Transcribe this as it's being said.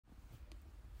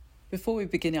Before we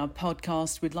begin our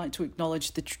podcast, we'd like to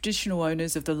acknowledge the traditional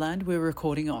owners of the land we're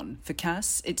recording on. For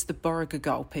Cass, it's the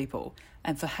Borragagal people,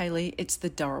 and for Hailey, it's the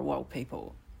Dharawal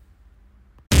people.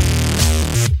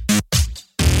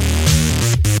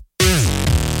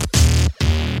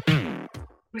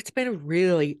 It's been a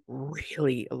really,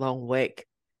 really long week.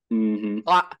 Mm-hmm.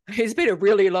 It's been a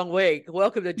really long week.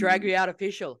 Welcome to Drag Me Out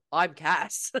Official. I'm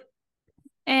Cass.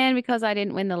 And because I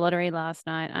didn't win the lottery last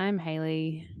night, I'm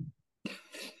Hailey.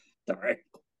 Sorry.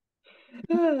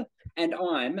 And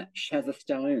I'm Shazza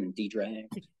Stone, D-Drag.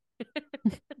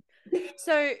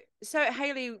 So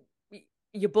Hailey,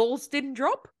 your balls didn't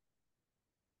drop?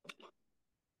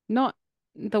 Not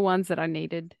the ones that I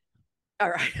neided. All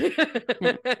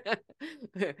right.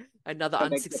 Another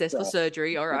unsuccessful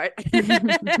surgery. All right.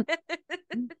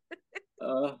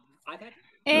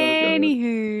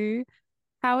 Anywho,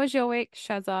 how was your week,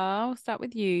 Shazza? I'll start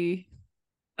with you.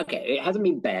 Okay, it hasn't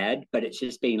been bad, but it's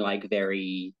just been like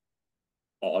very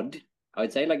odd, I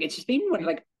would say. Like it's just been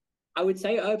like I would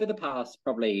say over the past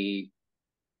probably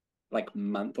like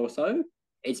month or so,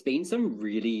 it's been some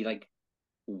really like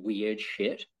weird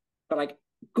shit. But like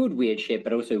good weird shit,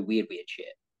 but also weird shit.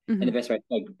 Mm-hmm. And the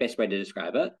best way to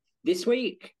describe it. This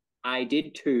week I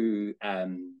did two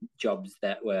jobs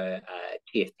that were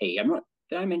TFP.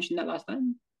 Did I mention that last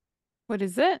time? What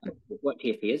is it? What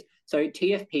TFP is? So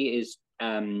TFP is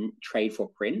trade for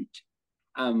print,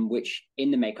 which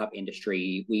in the makeup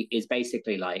industry is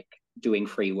basically like doing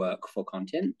free work for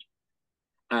content,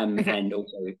 and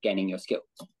also gaining your skills.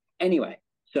 Anyway,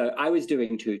 so I was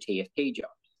doing two TFP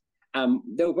jobs.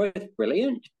 They were both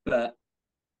brilliant, but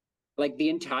like the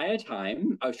entire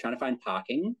time I was trying to find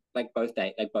parking, like both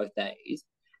days,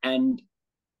 and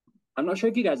I'm not sure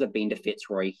if you guys have been to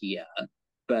Fitzroy here,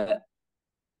 but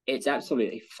it's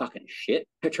absolutely fucking shit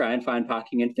to try and find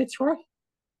parking in Fitzroy.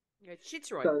 Yeah,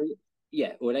 shit's right. So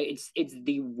yeah, well, it's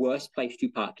the worst place to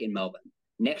park in Melbourne,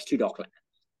 next to Docklands.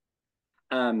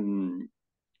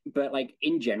 But like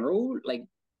in general, like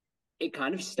it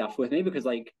kind of stuffed with me because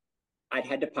like I'd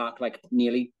had to park like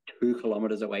nearly 2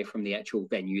 kilometers away from the actual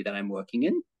venue that I'm working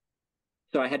in.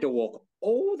 So I had to walk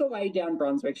all the way down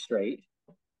Brunswick Street,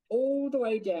 all the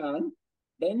way down,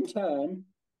 then turn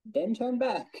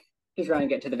back to try and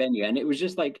get to the venue. And it was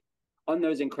just like on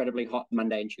those incredibly hot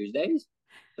Monday and Tuesdays.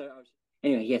 So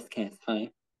anyway, yes, Kath, hi.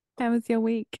 How was your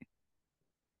week?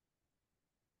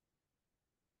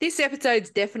 This episode's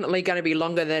definitely going to be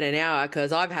longer than an hour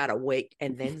because I've had a week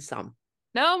and then some.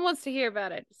 No one wants to hear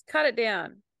about it. Just cut it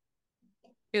down.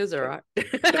 It was all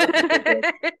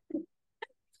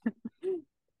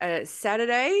right.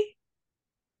 Saturday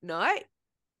night,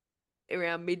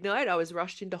 around midnight, I was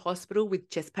rushed into hospital with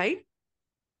chest pain.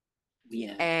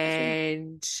 Yeah.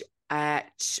 And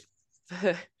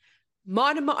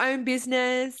minding my own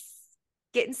business,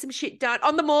 getting some shit done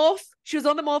on the morph. She was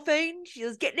on the morphine. She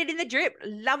was getting it in the drip,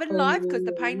 loving life because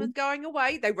the pain was going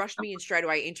away. They rushed me in straight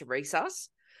away into resus.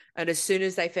 And as soon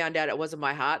as they found out it wasn't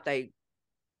my heart, bitch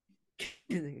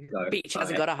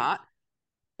hasn't got a heart.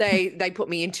 They put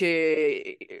me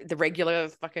into the regular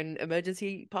fucking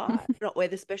emergency part, not where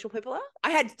the special people are.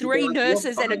 I had 3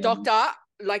 nurses and a doctor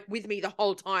like with me the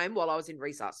whole time while I was in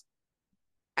resus.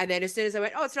 And then as soon as I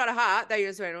went, oh, it's not a heart, they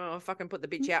just went, oh, fucking put the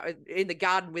bitch out in the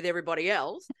garden with everybody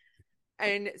else.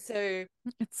 And so it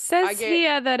says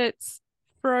here that it's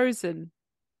frozen.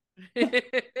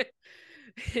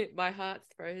 My heart's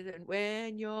frozen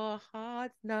when your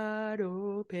heart's not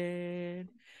open.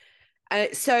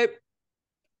 So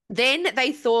then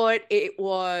they thought it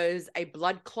was a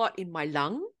blood clot in my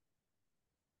lung.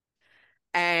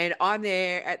 And I'm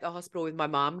there at the hospital with my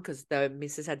mum because the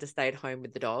missus had to stay at home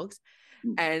with the dogs.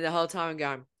 And the whole time I'm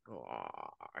going, oh,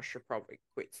 I should probably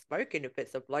quit smoking if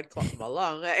it's a blood clot in my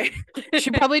lung.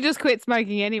 Should probably just quit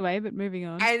smoking anyway, but moving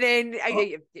on. And then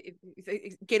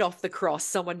get off the cross.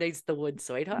 Someone needs the wood,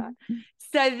 sweetheart.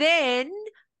 So then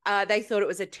they thought it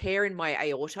was a tear in my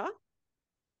aorta.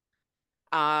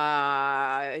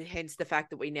 Hence the fact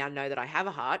that we now know that I have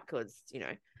a heart because,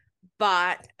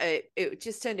 but it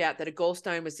just turned out that a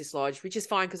gallstone was dislodged, which is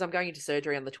fine because I'm going into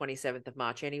surgery on the 27th of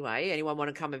March anyway. Anyone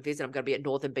want to come and visit? I'm going to be at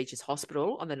Northern Beaches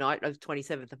Hospital on the night of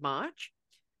 27th of March.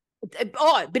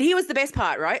 Oh, but here was the best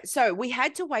part, right? So I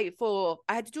had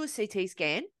to do a CT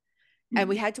scan and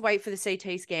we had to wait for the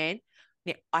CT scan.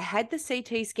 Now, I had the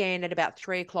CT scan at about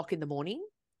 3:00 in the morning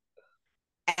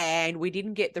and we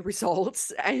didn't get the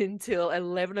results until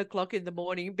 11:00 in the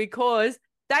morning because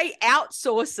they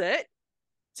outsource it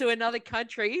to another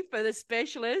country for the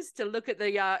specialist to look at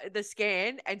the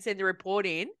scan and send the report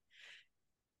in.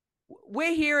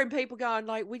 We're hearing people going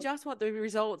like, we just want the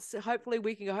results. Hopefully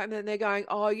we can go home. And they're going,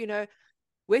 oh,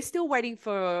 We're still waiting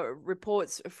for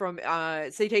reports from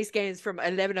CT scans from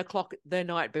 11 o'clock the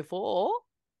night before.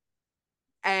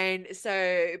 And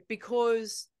so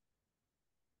because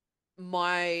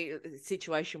my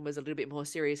situation was a little bit more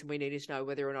serious and we needed to know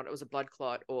whether or not it was a blood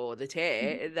clot or the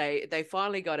tear, they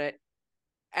finally got it.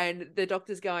 And the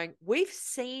doctor's going, we've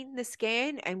seen the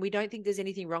scan and we don't think there's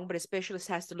anything wrong, but a specialist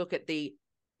has to look at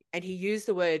and he used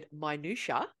the word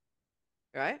minutia,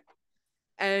 right?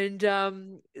 And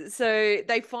so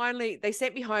they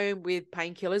sent me home with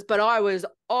painkillers, but I was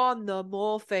on the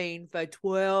morphine for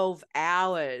 12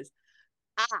 hours.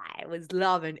 I was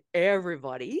loving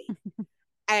everybody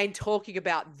and talking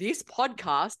about this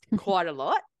podcast quite a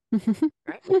lot.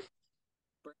 Right?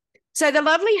 So the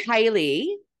lovely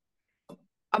Hailey,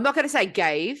 I'm not going to say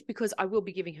gave because I will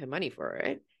be giving her money for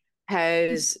it,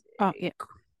 has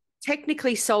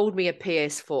technically sold me a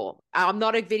PS4. I'm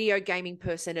not a video gaming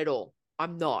person at all.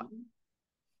 I'm not.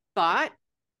 But,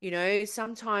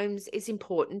 sometimes it's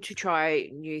important to try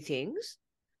new things.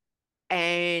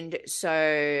 And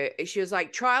so she was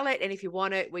like, trial it. And if you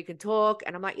want it, we can talk.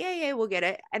 And I'm like, yeah, we'll get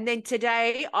it. And then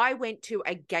today I went to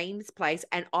a games place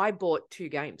and I bought 2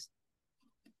 games.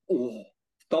 Oh,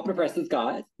 stop impressing,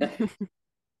 guys.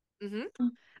 Mm-hmm.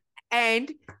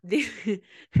 And I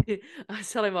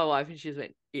was telling my wife and she just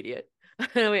went, idiot.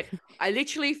 And I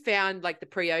literally found like the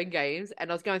pre-owned games and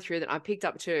I was going through them. I picked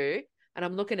up 2 and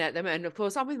I'm looking at them. And of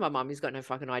course, I'm with my mum who's got no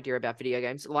fucking idea about video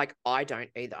games. Like I don't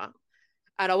either.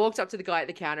 And I walked up to the guy at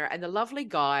the counter and the lovely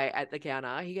guy at the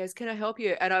counter, he goes, can I help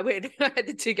you? And I went, I had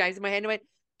the 2 games in my hand and I went,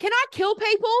 can I kill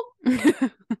people?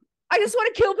 I just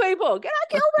want to kill people. Can I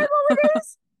kill people with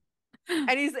this?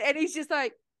 And he's just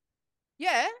like,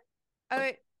 yeah. I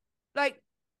went, like,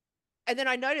 and then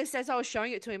I noticed as I was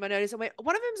showing it to him, I went,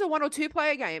 one of them's a 1 or 2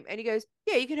 player game. And he goes,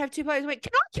 yeah, you can have 2 players. I went,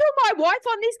 can I kill my wife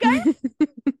on this game?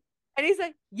 And he's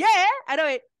like, yeah. And I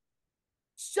went,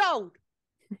 sold.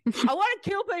 I want to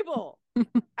kill people.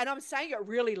 And I'm saying it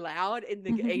really loud in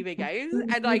the EV games.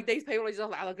 And like these people are just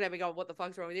like looking at me going, what the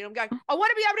fuck's wrong with you? And I'm going, I want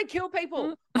to be able to kill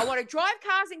people. I want to drive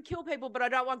cars and kill people, but I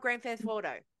don't want Grand Theft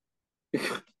Auto.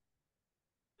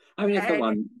 I mean, it's the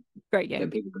one great game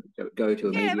that people go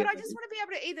to. Yeah, but I just want to be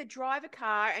able to either drive a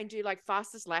car and do like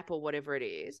fastest lap or whatever it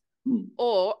is,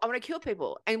 or I want to kill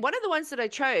people. And one of the ones that I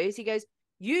chose, he goes,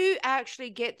 you actually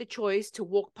get the choice to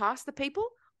walk past the people,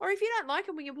 or if you don't like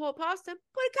them when you walk past them,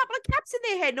 put a couple of caps in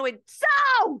their head. And I went,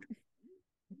 sold!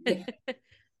 Yeah.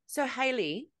 So,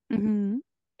 Hailey,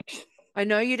 I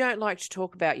know you don't like to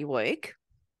talk about your week.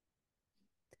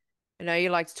 I know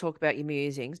you like to talk about your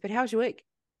musings, but how's your week?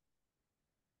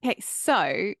 Okay,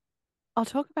 so I'll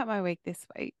talk about my week this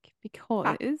week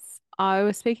because I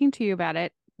was speaking to you about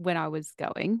it when I was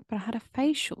going, but I had a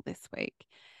facial this week.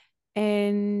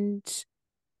 And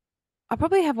I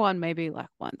probably have one maybe like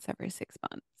once every 6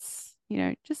 months,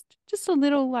 just a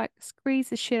little like squeeze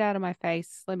the shit out of my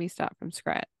face. Let me start from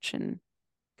scratch and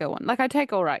go on. Like I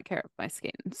take all right care of my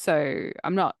skin. So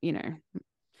I'm not, I'm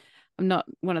not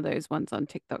one of those ones on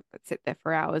TikTok that sit there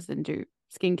for hours and do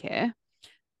skincare,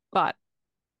 but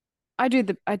I do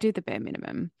the bare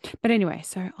minimum. But anyway,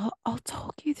 so I'll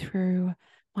talk you through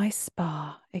my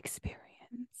spa experience.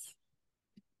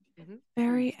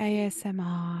 Very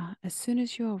ASMR. As soon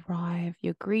as you arrive,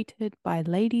 you're greeted by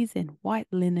ladies in white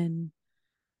linen.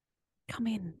 Come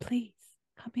in, please.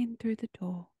 Come in through the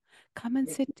door. Come and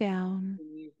sit down.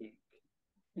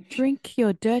 Drink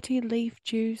your dirty leaf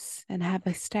juice and have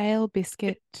a stale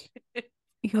biscuit.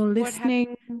 You're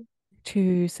listening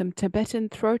to some Tibetan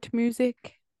throat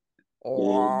music. The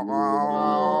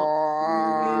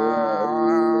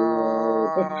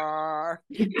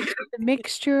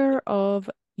mixture of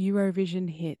Eurovision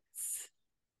hits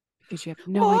because you have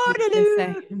no idea what they're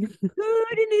saying.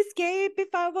 Couldn't escape if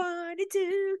I wanted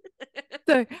to.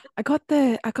 So I got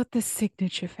the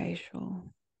signature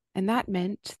facial, and that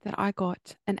meant that I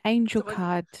got an angel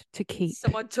card to keep.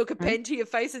 Someone took a pen to your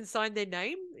face and signed their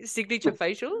name. Signature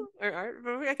facial.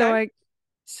 Okay.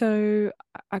 So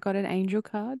I got an angel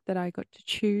card that I got to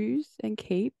choose and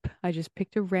keep. I just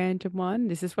picked a random one.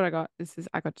 This is what I got.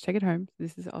 I got to take it home.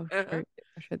 I'll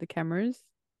show the cameras.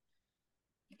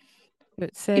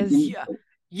 It says, yeah,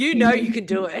 you can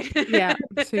do it. Yeah.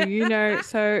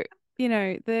 So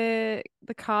the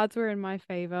cards were in my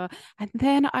favor, and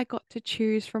then I got to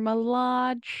choose from a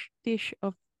large dish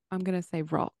of, I'm gonna say,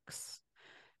 rocks.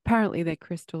 Apparently they're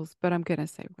crystals, but I'm gonna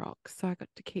say rocks. So I got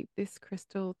to keep this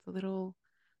crystal. It's a little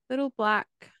black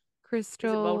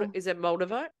crystal. Is it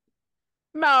Moldavite?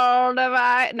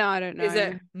 Moldavite? No, I don't know. Is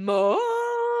it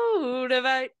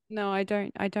Moldavite? No, I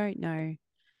don't know.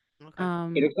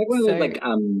 Okay. It looks like one of those like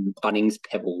Bunnings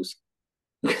pebbles.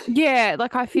 Yeah,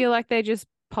 like I feel like they're just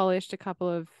polished a couple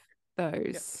of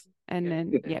those and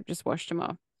then just washed them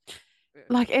off. Yeah.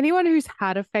 Like anyone who's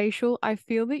had a facial, I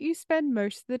feel that you spend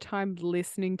most of the time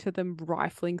listening to them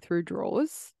rifling through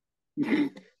drawers.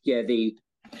 Yeah,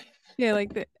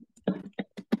 like the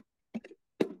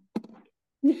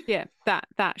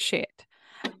that shit.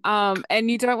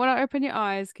 And you don't want to open your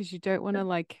eyes because you don't want to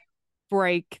like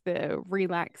break the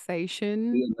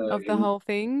relaxation of the whole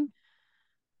thing.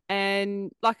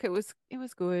 And like it was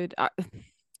good.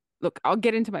 Look, I'll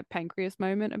get into my pancreas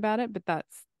moment about it, but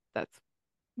that's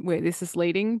where this is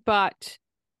leading. But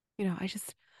they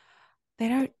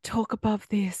don't talk above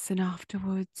this, and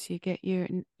afterwards you get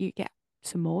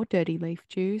some more dirty leaf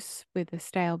juice with a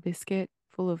stale biscuit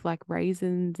full of like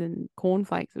raisins and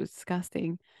cornflakes. It was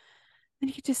disgusting. Then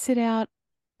you could just sit out,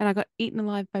 and I got eaten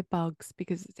alive by bugs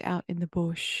because it's out in the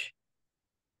bush,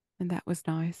 and that was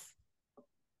nice.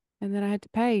 And then I had to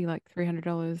pay like $300.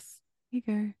 Here you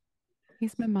go.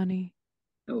 Here's my money.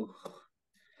 Oh,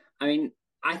 I mean,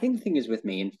 I think the thing is with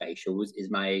me in facials is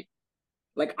I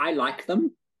like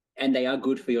them and they are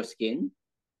good for your skin,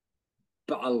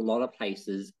 but a lot of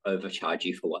places overcharge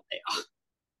you for what they are.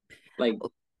 Like,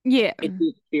 yeah, it's the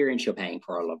experience you're paying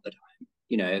for a lot of the time.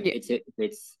 If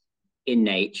it's in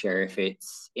nature, if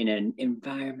it's in an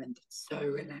environment that's so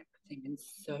relaxing and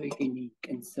so unique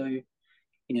and so,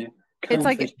 it's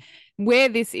like where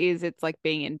this is, it's like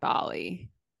being in Bali.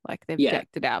 Like they've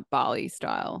decked it out Bali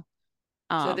style.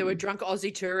 So there were drunk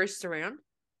Aussie tourists around?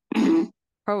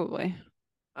 Probably.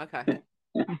 Okay.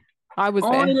 I was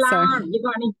there. So.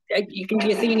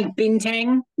 You see any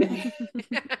bintang?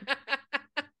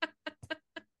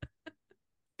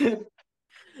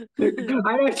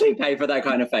 I'd actually pay for that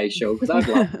kind of facial because I'd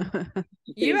love it.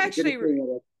 You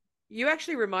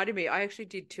actually reminded me. I actually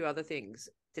did 2 other things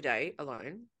today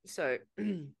alone. So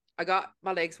I got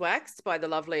my legs waxed by the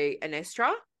lovely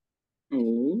Anestra.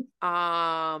 Mm.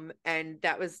 And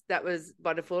that was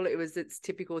wonderful. It was its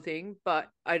typical thing, but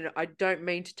I don't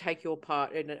mean to take your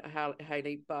part in it,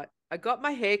 Hailey, but I got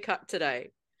my hair cut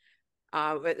today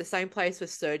at the same place with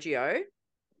Sergio,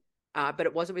 but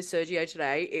it wasn't with Sergio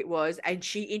today. It was, and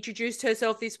she introduced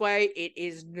herself this way. It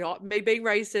is not me being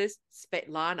racist.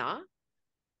 Svetlana,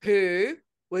 who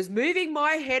was moving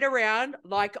my head around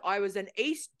like I was an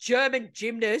East German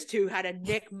gymnast who had a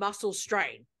neck muscle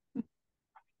strain.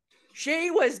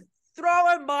 She was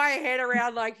throwing my head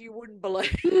around like you wouldn't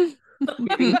believe.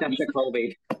 Sasha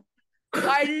Colby.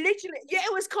 I literally,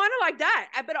 it was kind of like that.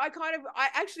 But I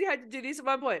actually had to do this at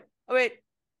one point. I went,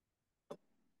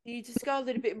 you just go a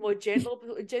little bit more gentler,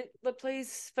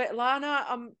 please,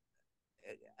 Svetlana.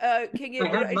 Can you?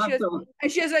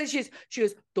 She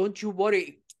goes, don't you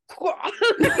worry.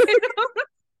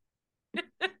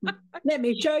 Let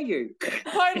me show you.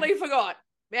 Totally forgot.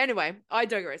 Anyway, I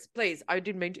digress. Please, I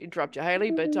didn't mean to interrupt you,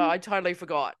 Hailey, but I totally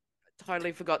forgot.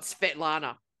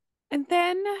 Svetlana. And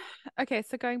then, okay,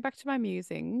 so going back to my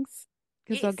musings,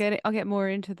 because I'll get more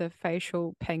into the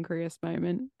facial pancreas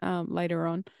moment later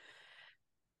on.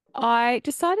 I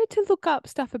decided to look up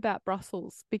stuff about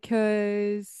Brussels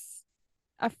because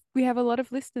we have a lot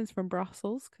of listeners from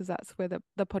Brussels because that's where the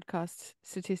podcast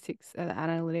statistics and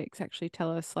analytics actually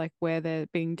tell us like where they're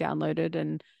being downloaded,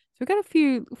 and so we've got a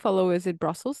few followers in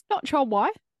Brussels. Not sure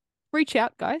why. Reach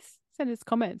out, guys. Send us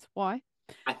comments. Why?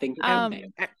 I think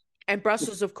and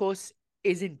Brussels, of course,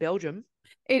 is in Belgium.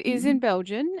 It is in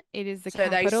Belgium. It is the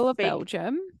capital of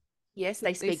Belgium. Yes,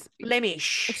 they speak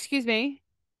Flemish. Excuse me.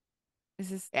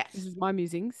 This is my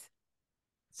musings.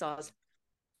 Soz.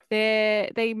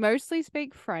 They mostly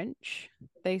speak French.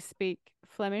 They speak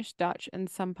Flemish, Dutch, and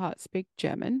some parts speak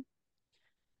German.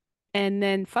 And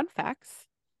then fun facts,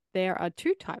 there are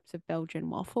 2 types of Belgian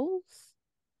waffles.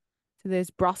 So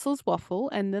there's Brussels waffle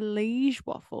and the Liege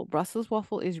waffle. Brussels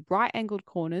waffle is right-angled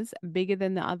corners, bigger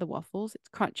than the other waffles. It's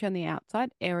crunchy on the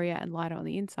outside, airier and lighter on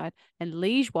the inside. And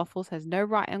Liege waffles has no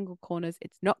right-angled corners.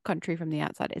 It's not country from the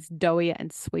outside. It's doughier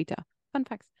and sweeter. Fun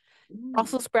facts.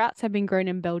 Brussels sprouts have been grown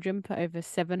in Belgium for over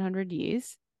 700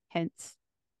 years. Hence,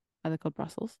 are they called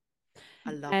Brussels?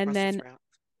 I love Brussels sprouts.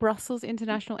 Brussels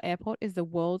International Airport is the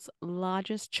world's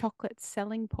largest chocolate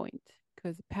selling point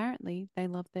because apparently they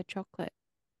love their chocolate.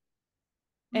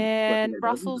 And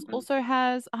Brussels also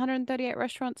has 138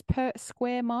 restaurants per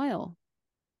square mile.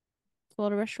 It's a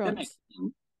lot of restaurants.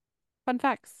 Fun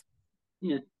facts.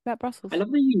 Yeah. About Brussels. I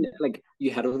love that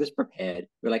you had all this prepared.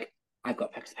 You're like, I've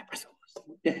got facts about Brussels.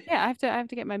 Yeah, I have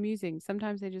to get my musings.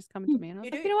 Sometimes they just come to me and I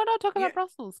was like, you know what, I'll talk about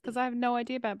Brussels because I have no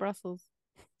idea about Brussels.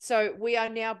 So we are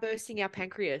now bursting our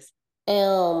pancreas.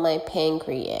 Oh, my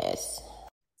pancreas.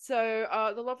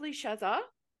 So the lovely Shazza.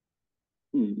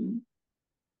 Mm-hmm.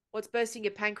 What's bursting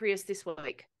your pancreas this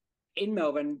week? in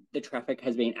Melbourne, the traffic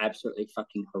has been absolutely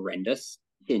fucking horrendous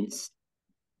since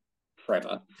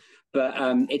forever. But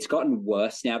it's gotten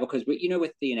worse now because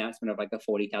with the announcement of like the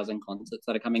 40,000 concerts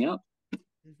that are coming up.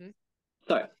 Mm-hmm.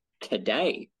 So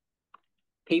today,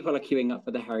 people are queuing up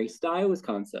for the Harry Styles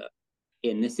concert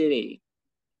in the city,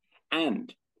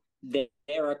 and there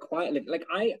are quite like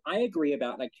I agree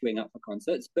about like queuing up for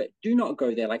concerts, but do not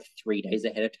go there like 3 days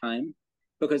ahead of time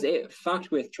because it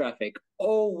fucked with traffic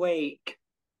all week.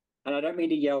 And I don't mean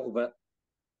to yell, but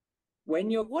when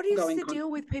you're what is going the deal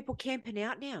with people camping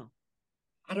out now?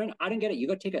 I don't get it. You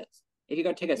got tickets. If you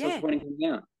got tickets, what's the point of coming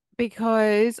out?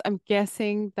 Because I'm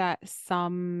guessing that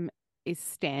some is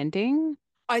standing.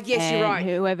 Yes, you're right.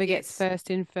 Whoever gets first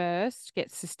in first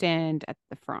gets to stand at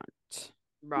the front.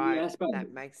 Right. Yeah,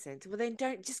 that makes sense. Well, then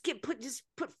don't just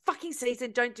put fucking seats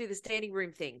and don't do the standing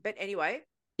room thing. But anyway,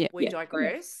 we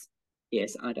digress.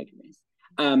 Yes, I digress.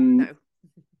 No.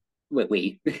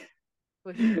 We.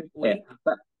 Yeah.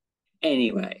 But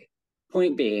anyway,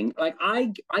 point being, like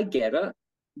I get it,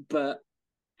 but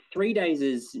 3 days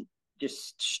is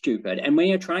just stupid. And when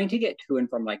you're trying to get to and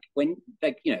from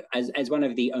as one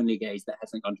of the only gays that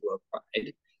hasn't gone to a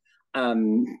pride,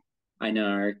 I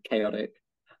know, chaotic.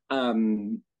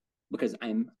 Because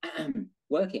I'm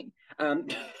working.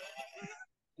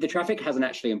 The traffic hasn't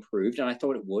actually improved, and I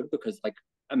thought it would because like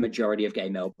a majority of gay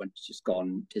Melbourne's just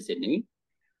gone to Sydney.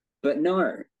 But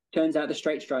no, turns out the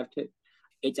Straits Drive too.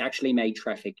 It's actually made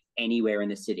traffic anywhere in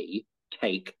the city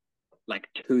take like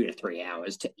 2 to 3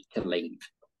 hours to leave.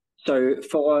 So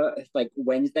for like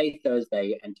Wednesday,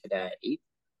 Thursday, and today,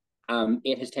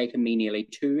 it has taken me nearly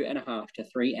 2.5 to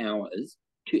 3 hours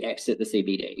to exit the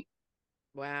CBD.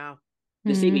 Wow.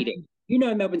 The CBD.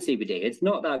 Melbourne CBD. It's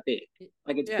not that big.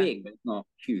 Like it's big, but it's not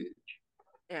huge.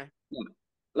 Yeah.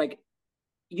 Like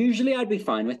usually I'd be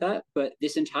fine with that, but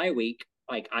this entire week,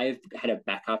 like I've had a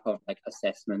backup of like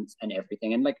assessments and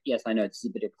everything. And like, yes, I know this is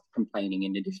a bit of complaining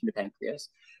in addition to Pancreas,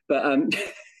 but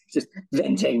just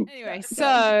venting. Anyway,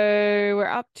 so we're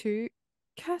up to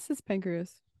Cass's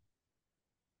Pancreas.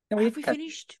 Have we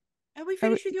finished? Have we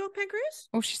finished with your Pancreas?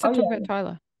 Oh, she stopped talking about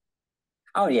Tyler.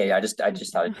 Oh yeah. I just started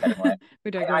chatting away.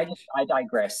 I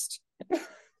digressed.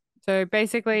 So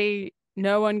basically,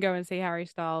 no one go and see Harry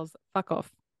Styles. Fuck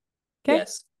off. Okay.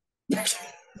 Yes.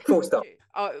 Full stop.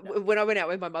 When I went out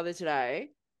with my mother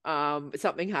today,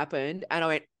 something happened, and I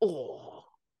went, "Oh,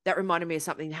 that reminded me of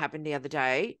something that happened the other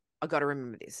day. I got to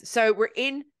remember this." So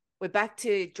we're back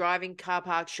to driving, car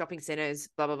parks, shopping centers,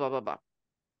 blah blah blah blah blah.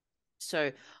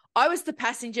 So I was the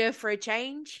passenger for a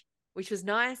change, which was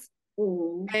nice.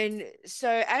 And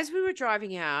so as we were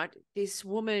driving out, this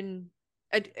woman,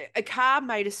 a car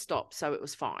made a stop, so it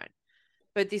was fine.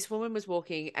 But this woman was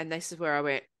walking, and this is where I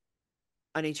went,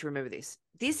 I need to remember this.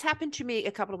 This happened to me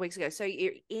a couple of weeks ago. So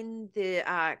you're in the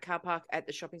car park at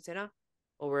the shopping center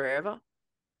or wherever,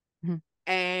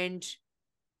 and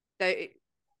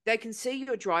they can see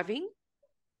you're driving,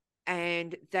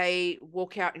 and they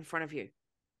walk out in front of you.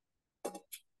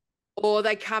 Or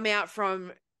they come out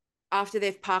from after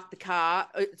they've parked the car.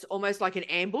 It's almost like an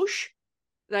ambush.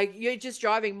 Like you're just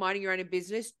driving, minding your own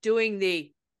business, doing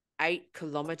the 8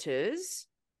 kilometers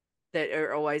that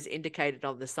are always indicated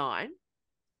on the sign.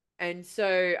 And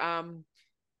so,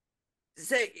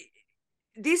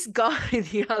 this guy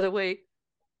the other week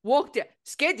walked out,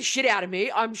 scared the shit out of me.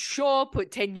 I'm sure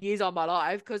put 10 years on my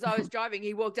life because I was driving.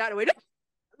 He walked out and went,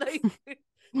 like,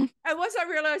 and once I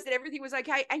realized that everything was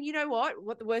okay, and you know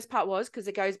what the worst part was, because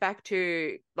it goes back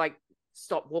to like,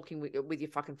 stop walking with your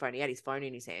fucking phone. He had his phone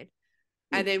in his hand.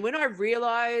 And then when I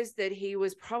realized that he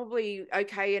was probably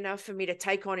okay enough for me to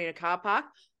take on in a car park,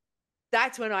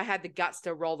 that's when I had the guts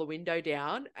to roll the window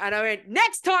down. And I went,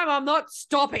 next time I'm not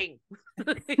stopping.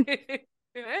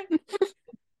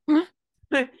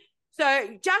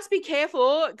 So just be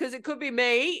careful, because it could be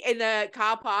me in the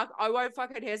car park. I won't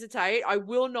fucking hesitate. I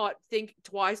will not think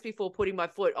twice before putting my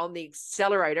foot on the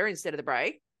accelerator instead of the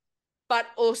brake. But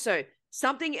also,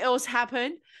 something else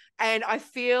happened, and I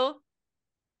feel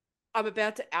I'm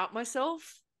about to out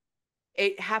myself.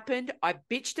 It happened. I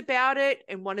bitched about it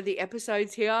in one of the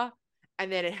episodes here,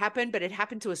 and then it happened, but it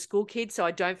happened to a school kid, so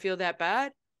I don't feel that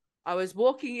bad. I was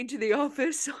walking into the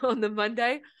office on the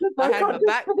Monday. I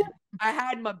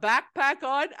had my backpack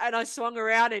on, and I swung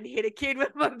around and hit a kid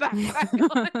with my backpack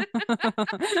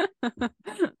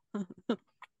on.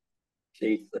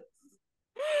 Jesus.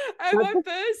 And my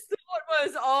first thought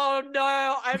was, oh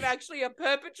no, I'm actually a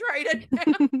perpetrator now.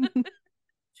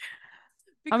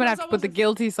 I'm going to have to put the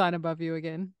guilty sign above you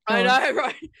again. I know,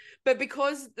 right? But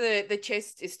because the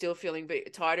chest is still feeling a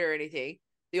bit tighter or anything,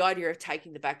 the idea of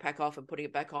taking the backpack off and putting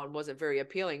it back on wasn't very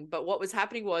appealing. But what was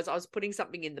happening was I was putting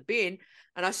something in the bin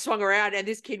and I swung around and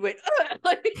this kid went,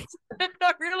 like this. And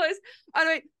I realized, I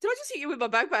went, did I just hit you with my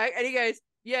backpack? And he goes,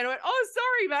 yeah. And I went, oh,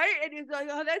 sorry, mate. And he's like,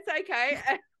 oh, that's okay.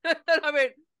 And I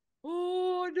went,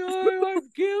 oh, no, I'm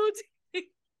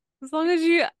guilty. As long as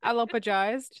you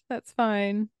apologized, that's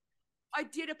fine. I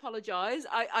did apologize.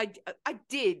 I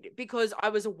did, because I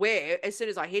was aware as soon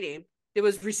as I hit him, there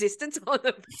was resistance on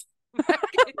the back.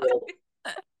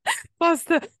 Plus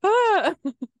the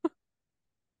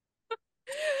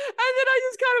And then I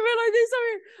just kind of went like this.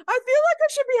 I feel like I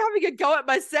should be having a go at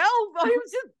myself. I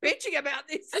was just bitching about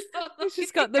this. he's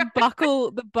just got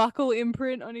the buckle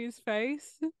imprint on his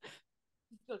face.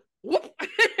 Whoop.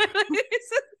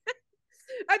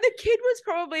 And the kid was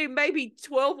probably maybe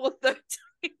 12 or 13.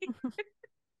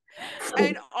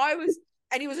 And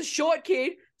he was a short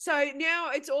kid. So now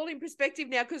it's all in perspective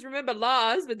now, because remember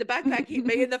Lars with the backpack hit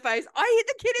me in the face. I hit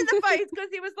the kid in the face because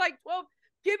he was like 12.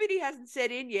 Puberty hasn't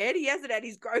set in yet. He hasn't had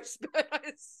his growth spurt. I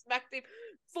smacked him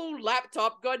full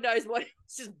laptop. God knows what. It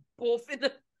was just boof in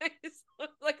the face. I was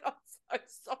like, I'm so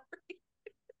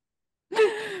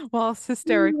sorry. Whilst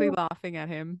hysterically laughing at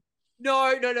him.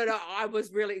 No. I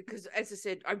was really, because as I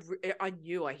said, I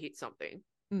knew I hit something.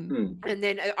 Mm. And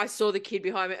then I saw the kid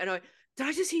behind me and I went, did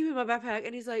I just hit you with my backpack?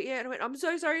 And he's like, yeah. And I went, I'm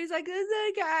so sorry. He's like,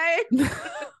 it's okay.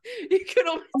 You can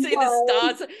always see the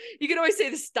stars. You can always see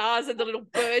the stars and the little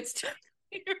birds.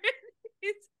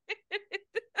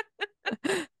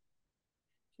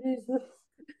 Jesus.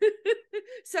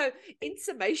 So, in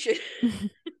summation,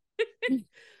 don't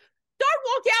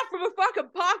walk out from a fucking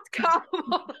parked car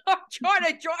while I'm trying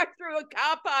to drive through a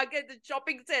car park at the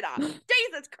shopping centre.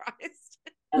 Jesus Christ.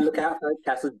 And look out for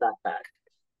Cass's backpack.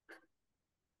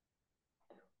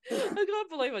 I can't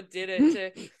believe I did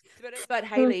it. But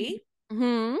Hailey,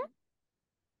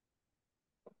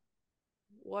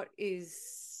 what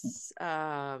is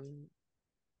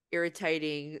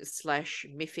irritating /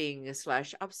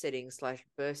 miffing / upsetting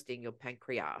 / bursting your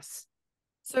pancreas?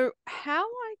 So I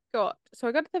got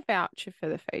the voucher for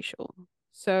the facial.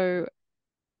 So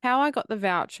how I got the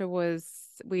voucher was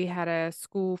we had a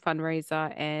school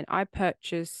fundraiser and I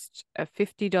purchased a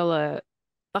 $50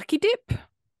 Lucky Dip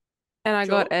and I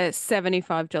got a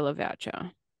 $75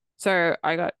 voucher. So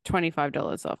I got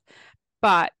 $25 off.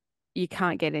 But you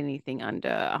can't get anything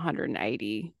under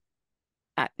 180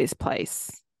 at this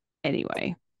place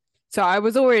anyway. So I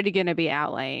was already going to be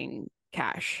outlaying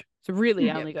cash. So really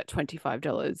I only got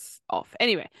 $25 off.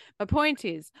 Anyway, my point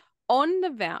is on the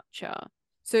voucher,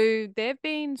 so they've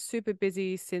been super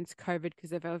busy since COVID because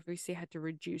they've obviously had to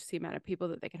reduce the amount of people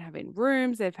that they can have in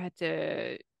rooms. They've had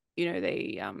to,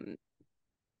 they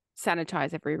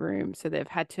sanitize every room. So they've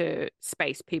had to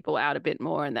space people out a bit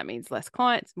more, and that means less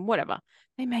clients and whatever.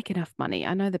 They make enough money.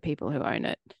 I know the people who own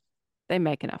it. They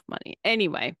make enough money.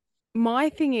 Anyway, my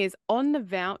thing is on the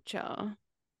voucher,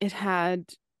 it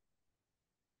had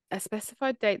a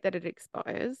specified date that it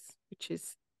expires, which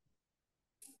is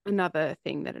another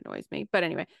thing that annoys me. But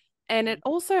anyway, and it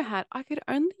also had, I could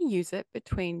only use it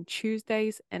between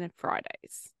Tuesdays and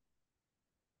Fridays.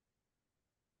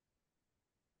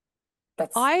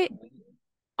 I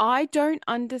don't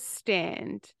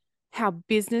understand how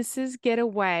businesses get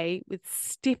away with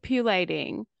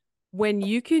stipulating when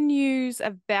you can use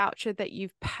a voucher that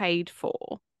you've paid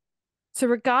for. So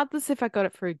regardless if I got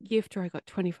it for a gift or I got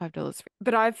 $25,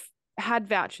 but I've had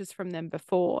vouchers from them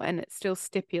before and it's still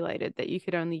stipulated that you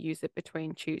could only use it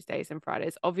between Tuesdays and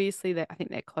Fridays. Obviously, I think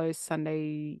they're closed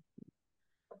Sunday,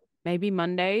 maybe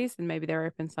Mondays, and maybe they're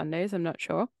open Sundays. I'm not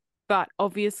sure. But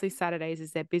obviously Saturdays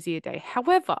is their busier day.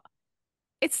 However,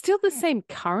 it's still the same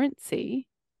currency.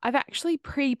 I've actually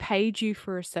prepaid you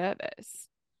for a service.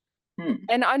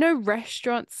 And I know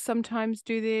restaurants sometimes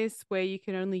do this where you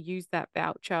can only use that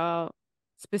voucher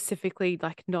specifically,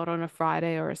 like not on a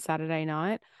Friday or a Saturday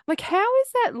night. Like, how is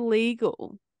that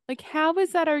legal? Like, how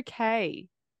is that okay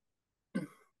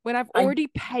when I've already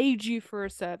paid you for a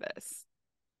service?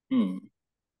 I mean,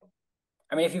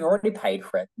 if you've already paid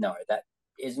for it, no, that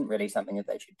isn't really something that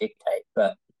they should dictate.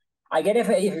 But I get if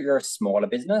you're a smaller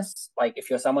business, like if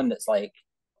you're someone that's like,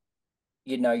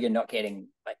 you're not getting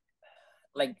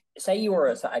like say you were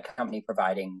a company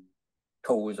providing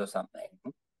tools or something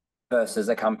versus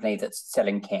a company that's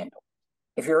selling candles.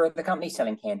 If you're the company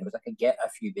selling candles, I could get a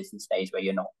few business days where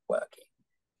you're not working.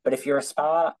 But if you're a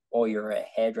spa or you're a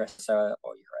hairdresser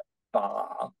or you're a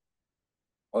bar,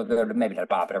 or maybe not a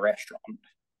bar, but a restaurant,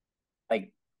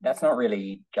 like that's not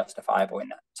really justifiable in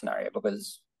that scenario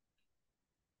because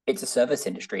it's a service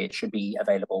industry. It should be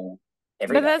available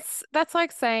every day. That's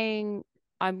like saying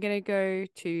I'm gonna go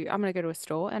to a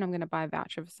store and I'm gonna buy a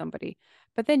voucher for somebody.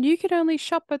 But then you could only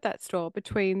shop at that store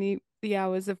between the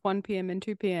hours of 1 p.m. and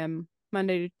 2 p.m.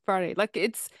 Monday to Friday. Like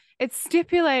it's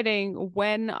stipulating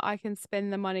when I can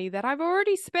spend the money that I've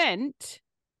already spent.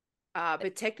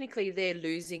 But technically they're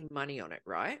losing money on it,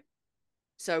 right?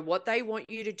 So what they want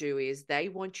you to do is they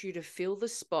want you to fill the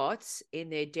spots in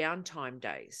their downtime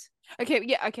days. Okay,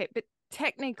 yeah, okay, but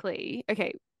technically,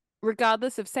 okay,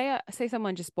 regardless of say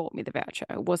someone just bought me the voucher,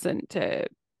 it wasn't a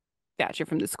voucher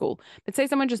from the school, but say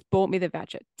someone just bought me the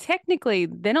voucher. Technically,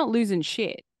 they're not losing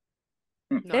shit.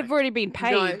 No, They've already been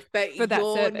paid but for that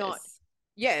you're service. not.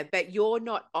 Yeah, but you're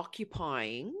not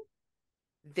occupying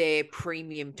their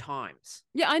premium times.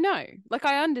 Yeah, I know. Like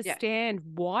I understand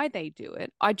why they do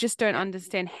it. I just don't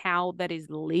understand how that is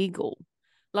legal.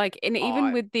 Like, and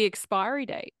even with the expiry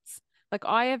dates, like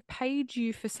I have paid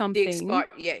you for something.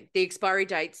 The expiry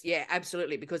dates, yeah,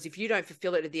 absolutely. Because if you don't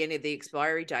fulfill it at the end of the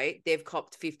expiry date, they've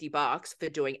copped $50 for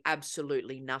doing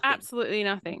absolutely nothing. Absolutely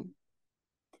nothing.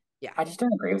 Yeah. I just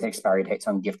don't agree with expiry dates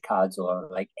on gift cards or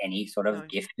like any sort of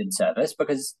gifted service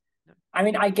because I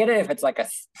mean, I get it if it's like a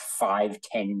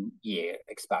 5-10 year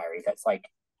expiry.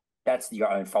 That's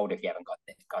your own fault if you haven't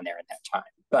gone there in that time.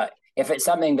 But if it's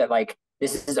something that like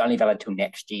this is only valid till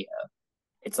next year,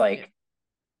 it's like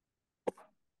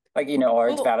or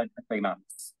it's valid for 3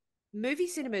 months. Movie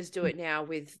cinemas do it now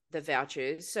with the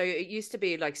vouchers. So it used to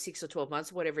be like 6 or 12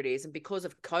 months, whatever it is. And because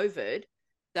of COVID,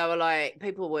 they were like,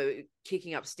 people were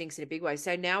kicking up stinks in a big way.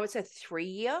 So now it's a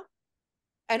 3-year.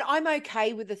 And I'm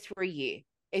okay with the 3-year.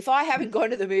 If I haven't gone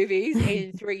to the movies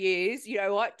in 3 years, you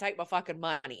know what? Take my fucking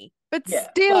money. But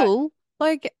still,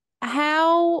 like,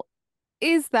 how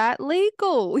is that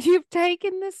legal? You've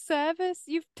taken the service,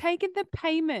 you've taken the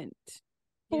payment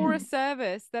for a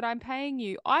service that I'm paying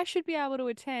you. I should be able to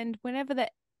attend whenever the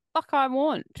fuck I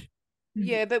want.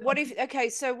 Yeah, but what if? Okay,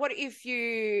 so what if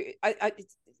you?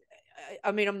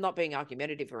 I mean, I'm not being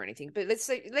argumentative or anything, but let's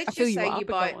say you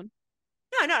buy.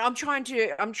 No, we're trying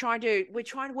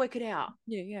to work it out.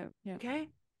 Yeah. Okay.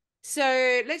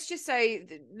 So let's just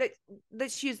say,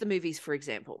 let's use the movies, for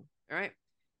example. All right.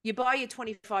 You buy your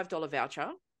 $25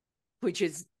 voucher, which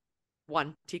is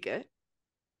one ticket,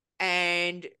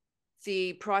 and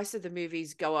the price of the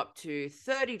movies go up to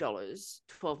 $30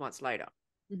 12 months later.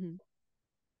 Mm-hmm.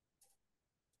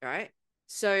 All right.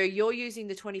 So you're using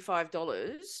the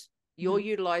 $25. You're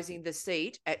utilizing the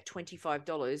seat at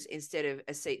 $25 instead of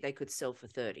a seat they could sell for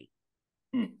 $30.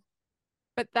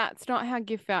 But that's not how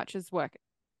gift vouchers work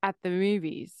at the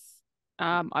movies.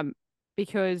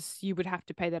 Because you would have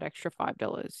to pay that extra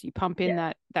 $5. You pump in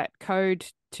that code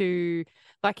to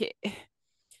like it.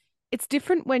 It's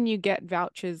different when you get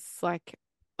vouchers like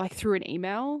through an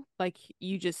email. Like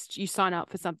you sign up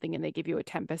for something and they give you a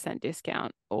 10%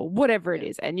 discount or whatever it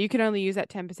is, and you can only use that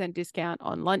 10% discount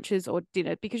on lunches or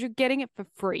dinner because you're getting it for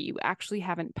free. You actually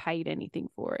haven't paid anything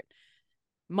for it.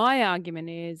 My argument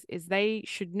is they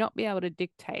should not be able to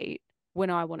dictate when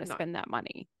I want to spend that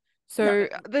money. So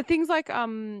the things like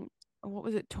what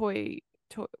was it? Toy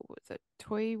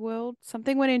World?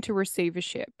 Something went into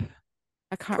receivership.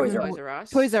 I can't remember.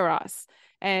 Toys R Us.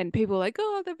 And people are like,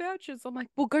 oh, the vouchers. I'm like,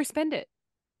 well, go spend it.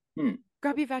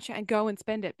 Grab your voucher and go and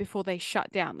spend it before they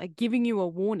shut down. They're giving you a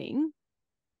warning.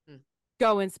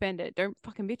 Go and spend it. Don't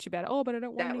fucking bitch about it. Oh, but I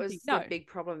don't want anything. That was the big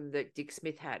problem that Dick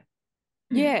Smith had.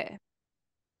 Yeah.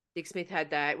 Dick Smith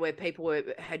had that where people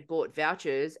had bought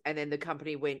vouchers and then the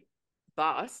company went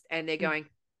bust and they're going,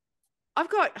 I've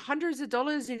got hundreds of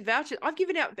dollars in vouchers. I've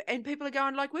given out, and people are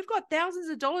going like, we've got thousands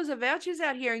of dollars of vouchers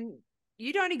out here and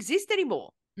you don't exist anymore.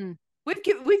 We've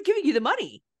given you the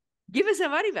money. Give us our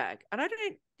money back. And I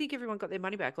don't think everyone got their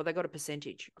money back or they got a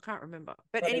percentage. I can't remember.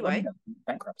 But anyway.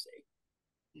 Bankruptcy.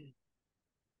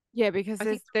 Yeah, because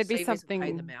there'd be something.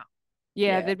 Pay them out.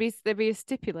 Yeah, there'd be a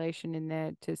stipulation in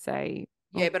there to say.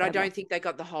 Yeah, but I don't think they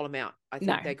got the whole amount. I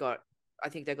think they got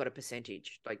a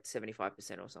percentage, like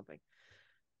 75% or something.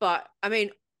 But I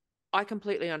mean, I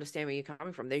completely understand where you're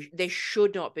coming from. There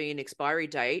should not be an expiry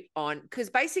date on, because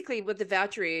basically what the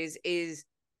voucher is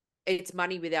it's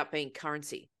money without being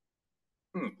currency.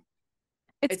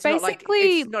 It's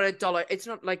basically not a dollar. It's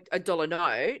not like a dollar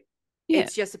note. Yeah.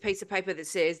 It's just a piece of paper that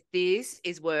says this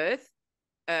is worth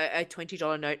a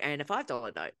 $20 note and a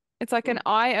 $5 note. It's like an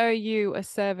I owe you a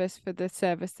service for the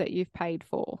service that you've paid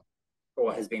for.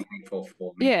 Or has been paid for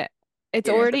me. Yeah. It's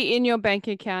already in your bank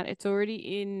account. It's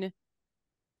already in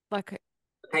like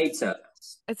paid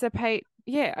service. It's a paid.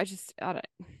 Yeah, I don't.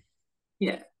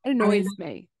 Yeah. It annoys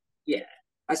me. Yeah.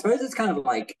 I suppose it's kind of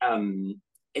like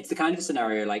it's the kind of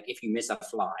scenario like if you miss a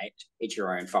flight, it's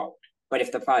your own fault. But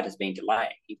if the flight has been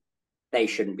delayed, they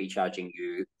shouldn't be charging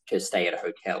you to stay at a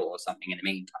hotel or something in the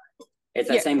meantime. It's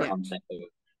that same concept of,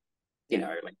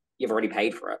 like you've already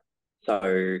paid for it.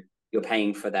 So you're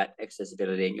paying for that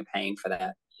accessibility and you're paying for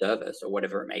that service or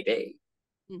whatever it may be.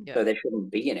 Yeah. So there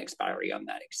shouldn't be an expiry on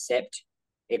that, except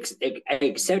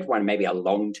one maybe a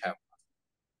long-term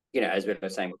one, as we were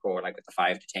saying before, like with the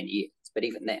 5 to 10 years. But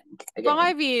even then, again,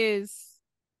 5 years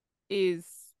is,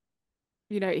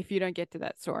 if you don't get to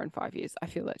that store in 5 years, I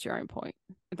feel that's your own point.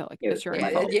 That's your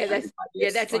own fault.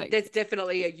 That's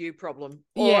definitely a you problem.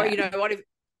 Or what if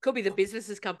could be the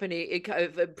business's company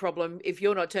problem if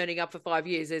you're not turning up for 5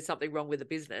 years. There's something wrong with the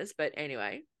business. But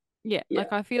anyway,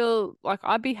 I feel like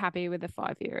I'd be happy with a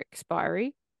 5-year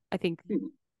expiry. I think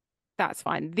that's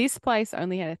fine. This place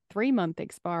only had a 3-month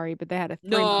expiry, but they had a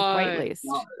 3-month wait list.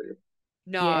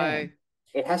 No. Yeah.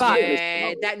 It has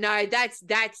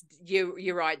that's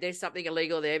you're right. There's something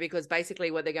illegal there because basically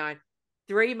what they're going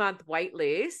 3-month wait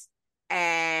list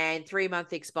and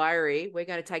 3-month expiry. We're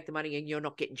going to take the money and you're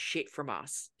not getting shit from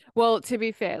us. Well, to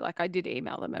be fair, I did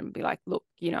email them and be like, look,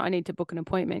 I need to book an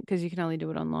appointment because you can only do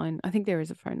it online. I think there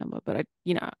is a phone number, but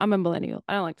I'm a millennial.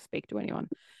 I don't like to speak to anyone.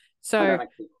 So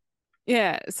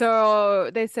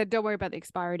so they said, don't worry about the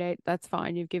expiry date. That's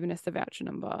fine. You've given us the voucher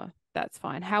number. That's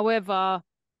fine. However,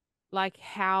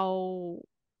 how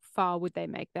far would they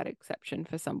make that exception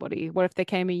for somebody? What if they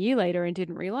came a year later and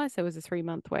didn't realize there was a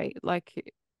 3-month wait?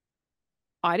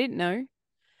 I didn't know.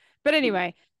 But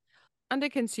anyway, under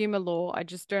consumer law, I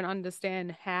just don't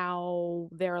understand how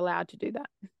they're allowed to do that.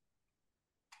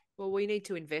 Well, we need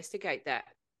to investigate that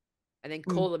and then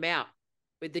call them out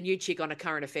with the new chick on A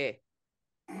Current Affair.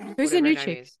 Who's the new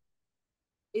chick?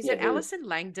 Is it Alison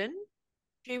Langdon?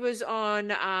 She was on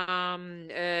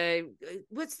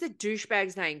what's the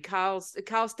douchebag's name? Carl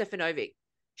Stefanovic.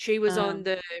 She was on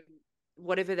the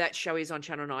whatever that show is on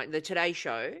Channel 9, the Today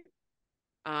Show.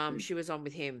 She was on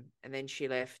with him and then she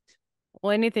left.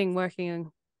 Well, anything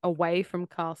working away from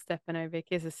Carl Stefanovic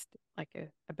is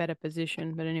a better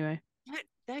position, but anyway.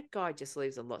 That guy just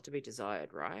leaves a lot to be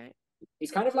desired, right?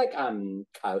 He's kind of like Kyle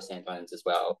Sandilands as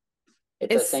well.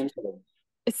 It's the same sort of.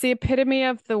 It's the epitome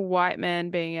of the white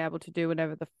man being able to do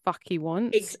whatever the fuck he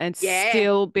wants and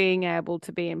still being able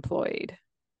to be employed.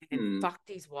 And fucked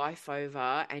his wife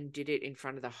over and did it in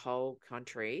front of the whole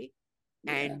country.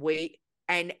 Yeah.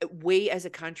 And we as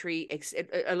a country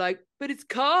are like, but it's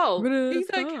Carl. He's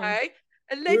okay.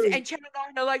 And Channel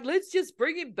 9 are like, let's just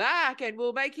bring him back and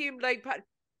we'll make him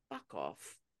fuck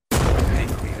off.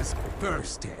 Pancreas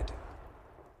bursted.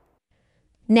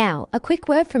 Now, a quick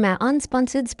word from our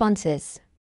unsponsored sponsors.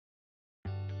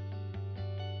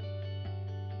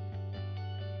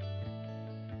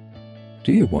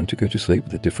 Do you want to go to sleep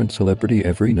with a different celebrity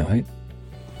every night?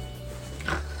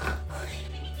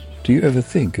 Do you ever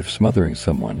think of smothering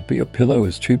someone, but your pillow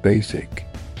is too basic?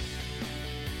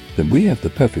 Then we have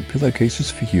the perfect pillowcases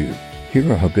for you.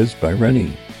 Hero Huggers by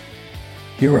Rennie.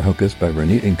 Hero Huggers by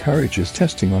Rennie encourages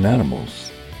testing on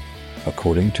animals.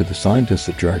 According to the scientists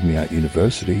at Drag Me Out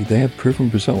University, they have proven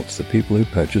results that people who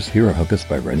purchase Hero Huggers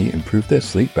by Rennie improve their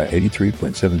sleep by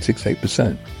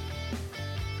 83.768%.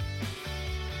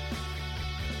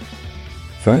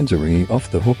 Phones are ringing off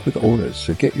the hook with orders,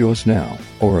 so get yours now.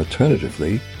 Or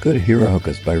alternatively, go to Hero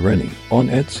Huggers by Rennie on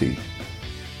Etsy.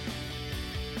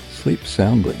 Sleep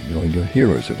soundly knowing your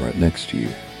heroes are right next to you.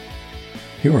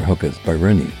 Hero Huggers by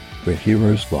Rennie, where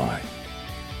heroes lie.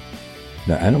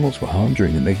 No animals were harmed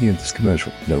during the making of this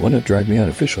commercial. No one at Drag Me Out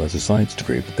official has a science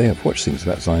degree, but they have watched things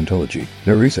about Scientology.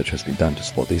 No research has been done to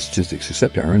support these statistics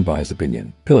except our own biased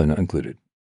opinion. Pillow not included.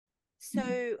 So,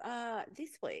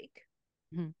 this week,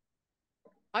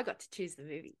 I got to choose the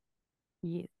movie.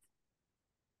 Yes.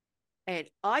 And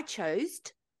I chose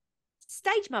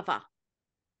Stage Mother.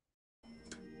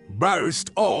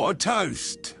 Roast or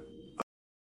toast?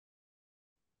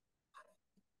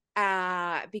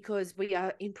 Because we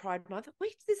are in Pride Month.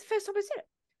 Wait, this is the first time I said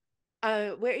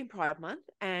it. We're in Pride Month,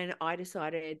 and I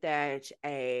decided that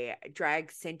a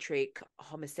drag-centric,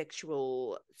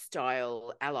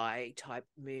 homosexual-style ally type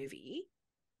movie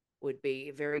would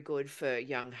be very good for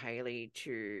young Hailey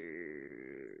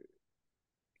to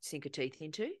sink her teeth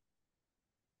into.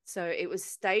 So it was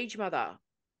Stage Mother.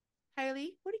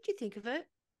 Hailey, what did you think of it?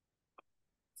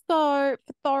 So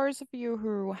for those of you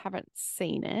who haven't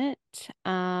seen it,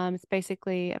 it's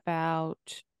basically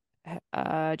about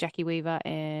Jackie Weaver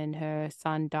and her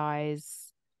son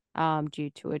dies due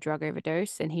to a drug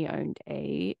overdose, and he owned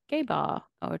a gay bar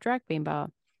or a drag queen bar.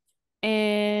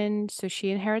 And so she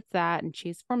inherits that, and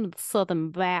she's from the Southern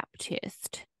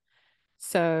Baptist.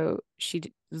 So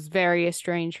she was very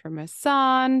estranged from her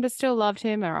son, but still loved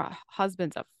him. Her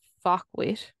husband's a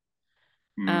fuckwit.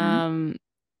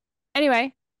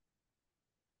 Anyway,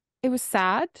 it was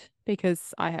sad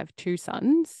because I have two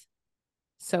sons,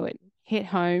 so it hit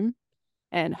home,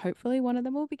 and hopefully one of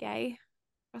them will be gay.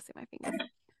 Crossing my fingers.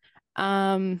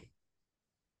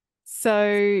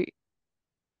 So,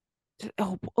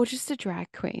 or just a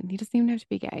drag queen. He doesn't even have to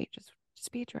be gay.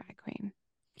 Just be a drag queen.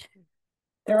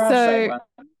 There are so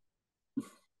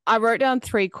I wrote down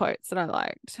 3 quotes that I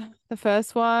liked. The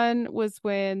first one was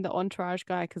when the Entourage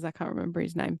guy, because I can't remember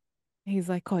his name, he's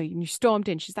like, "Oh, you stormed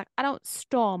in." She's like, "I don't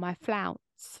storm, I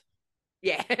flounce."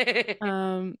 Yeah.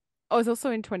 I was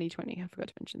also in 2020. I forgot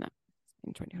to mention that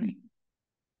in 2020.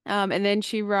 And then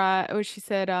she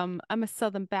said, "I'm a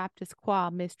Southern Baptist choir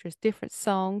mistress. Different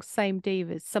songs, same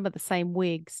divas, some of the same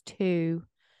wigs too."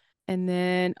 And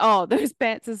then, those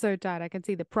pants are so tight. I can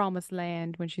see the promised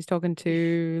land when she's talking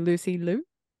to Lucy Liu.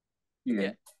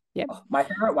 Yeah. Yep. Oh, my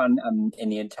favorite one in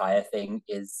the entire thing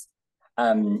is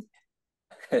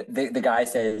the guy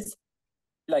says,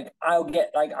 like,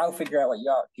 I'll figure out what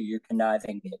you're up to, you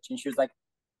conniving bitch. And she was like,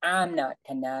 "I'm not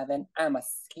conniving, I'm a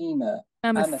schemer.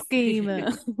 I'm a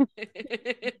schemer."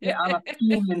 Yeah, I'm a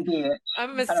scheming bitch.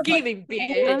 I'm a scheming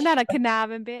bitch. I'm not a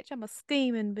conniving bitch. I'm a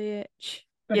scheming bitch.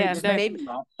 But it just made me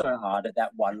laugh so hard at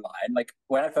that one line. Like,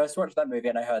 when I first watched that movie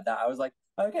and I heard that, I was like,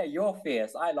 okay, you're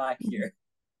fierce. I like you.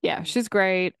 Yeah, she's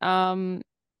great.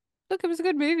 Look, it was a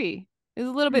good movie. It was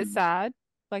a little bit sad.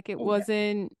 Like, it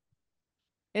wasn't.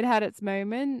 It had its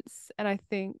moments, and I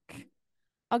think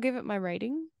I'll give it my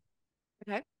rating.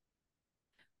 Okay. I'm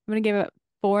gonna give it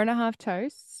 4.5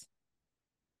 toasts,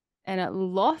 and it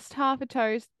lost half a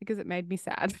toast because it made me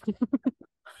sad.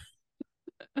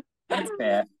 That's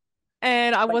fair.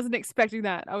 And I wasn't expecting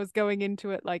that. I was going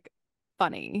into it like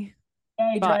funny.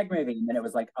 Hey, drag movie, and then it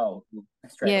was like, oh,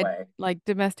 straight away. Like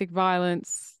domestic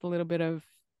violence, a little bit of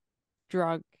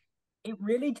drug. It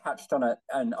really touched on it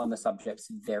and on the subjects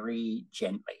very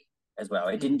gently as well.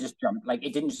 It didn't just jump, like,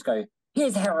 it didn't just go,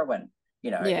 "Here's heroin." You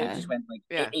know, it just went like,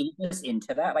 it eased us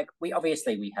into that. Like, we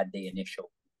had the initial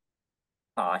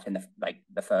part in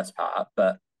the first part,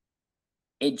 but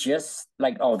it just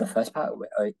like, the first part,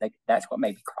 like, that's what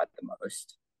made me cry the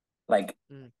most. Like,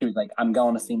 he was like, "I'm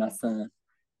going to see my son,"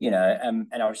 you know, and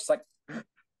I was just like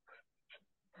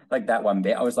that one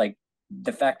bit. I was like,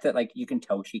 the fact that, like, you can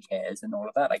tell she cares and all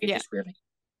of that, like, it just really,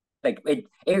 like,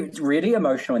 it's really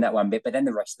emotional in that one bit, but then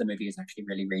the rest of the movie is actually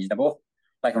really reasonable.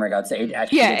 Like, in regards to it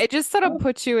actually. Yeah, it just sort of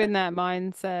puts you in that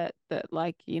mindset that,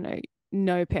 like, you know,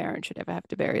 no parent should ever have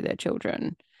to bury their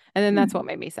children. And then that's what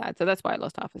made me sad. So that's why I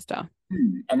lost half a star.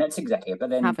 And that's exactly it. But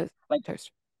then half a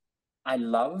toast. I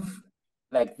love,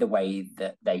 like, the way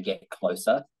that they get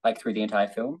closer, like, through the entire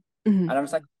film. And I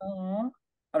was like, oh.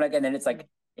 I'm like, and then it's like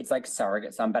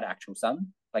surrogate son, but actual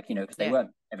son. Like, you know, because they weren't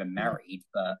ever married,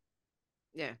 but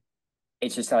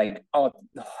it's just like,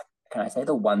 can I say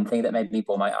the one thing that made me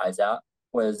bawl my eyes out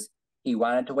was he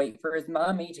wanted to wait for his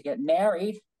mommy to get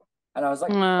married. And I was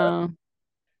like, I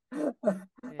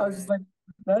was just like,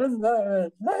 that is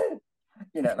not,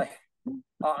 you know, like,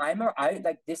 I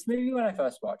like this movie when I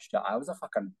first watched it, I was a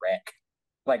fucking wreck.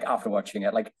 Like, after watching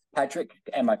it, like, Patrick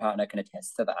and my partner can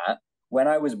attest to that. When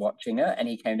I was watching it and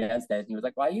he came downstairs and he was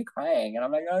like, "Why are you crying?" And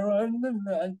I'm like,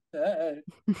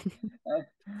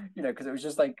 you know, because it was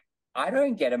just like, I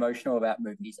don't get emotional about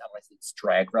movies unless it's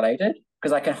drag related,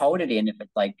 because I can hold it in if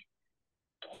it's like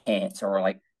cancer or,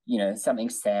 like, you know, something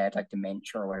sad like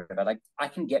dementia or whatever. Like, I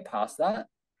can get past that.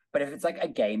 But if it's like a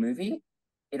gay movie,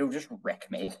 it'll just wreck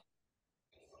me.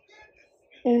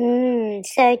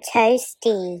 So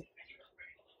toasty.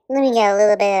 Let me get a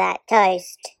little bit of that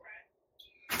toast.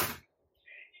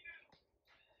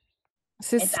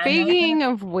 So speaking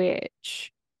of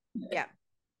which,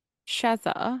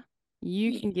 Shazza,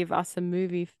 you can give us a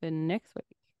movie for next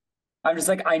week. I'm just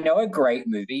like, I know a great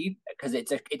movie because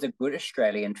it's a good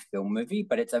Australian film movie,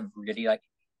 but it's a really, like,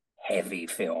 heavy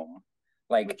film.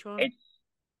 Like, which one? It's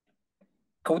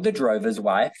called The Drover's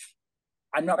Wife.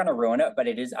 I'm not going to ruin it, but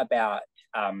it is about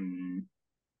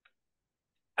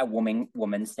a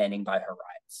woman standing by her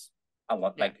rights a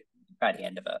lot, like, by the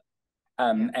end of it.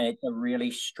 And it's a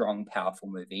really strong, powerful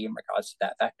movie in regards to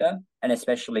that factor, and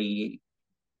especially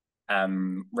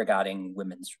regarding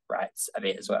women's rights a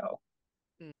bit as well.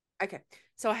 Okay,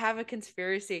 so I have a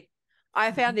conspiracy.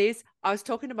 I found this. I was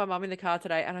talking to my mum in the car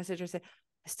today, and I said to her,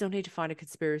 "I still need to find a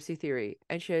conspiracy theory."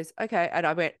 And she goes, "Okay." And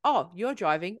I went, "Oh, you're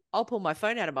driving. I'll pull my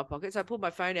phone out of my pocket." So I pulled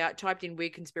my phone out, typed in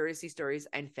weird conspiracy stories,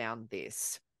 and found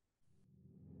this.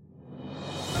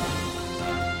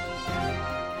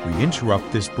 We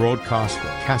interrupt this broadcast for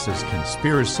Cass's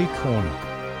Conspiracy Corner.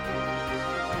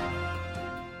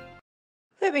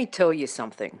 Let me tell you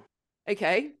something.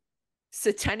 Okay.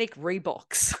 Satanic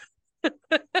Reeboks.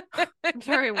 I'm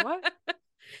sorry, what?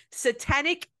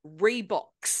 Satanic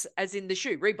Reeboks, as in the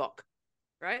shoe, Reebok,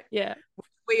 right? Yeah.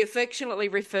 We affectionately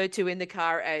refer to in the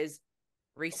car as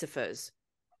Reecifers.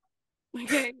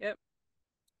 Okay, yep.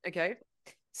 Okay.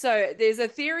 So there's a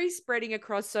theory spreading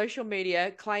across social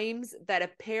media claims that a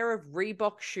pair of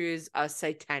Reebok shoes are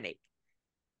satanic.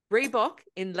 Reebok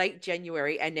in late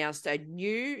January announced a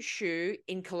new shoe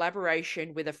in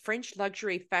collaboration with a French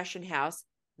luxury fashion house,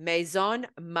 Maison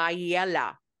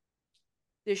Mayella.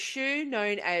 The shoe,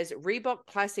 known as Reebok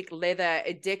Classic Leather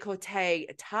Décolleté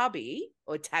Tabby,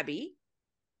 or Tabby,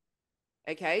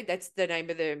 okay, that's the name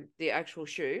of the actual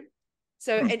shoe.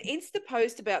 So an Insta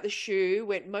post about the shoe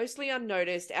went mostly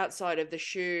unnoticed outside of the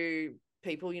shoe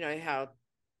people. You know how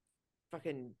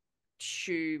fucking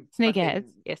shoe Sneakerheads.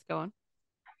 fucking, Yes, go on.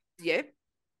 yeah.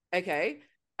 Okay.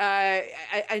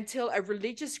 Until a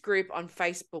religious group on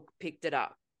Facebook picked it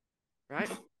up. Right.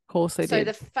 Of course they did.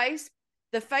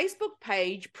 The Facebook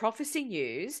page Prophecy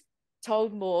News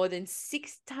told more than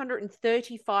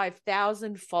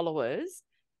 635,000 followers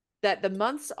that the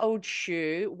months-old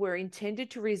shoe were intended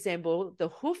to resemble the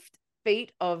hoofed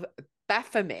feet of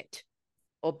Baphomet,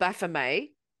 or Baphomet,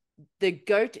 the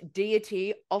goat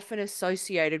deity often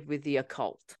associated with the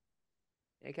occult.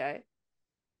 Okay.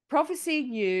 Prophecy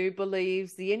New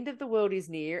believes the end of the world is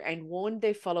near and warned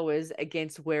their followers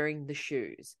against wearing the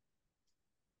shoes.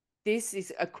 This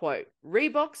is a quote.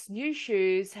 Reebok's new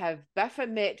shoes have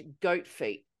Baphomet goat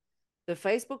feet. The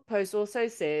Facebook post also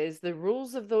says the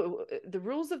rules of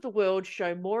the world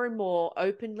show more and more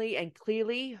openly and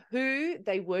clearly who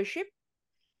they worship.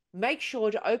 Make sure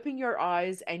to open your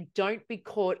eyes and don't be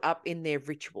caught up in their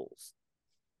rituals.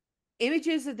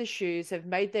 Images of the shoes have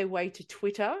made their way to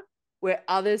Twitter, where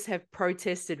others have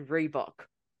protested Reebok.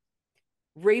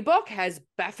 Reebok has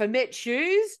Baphomet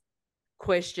shoes?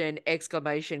 Question,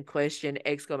 exclamation, question,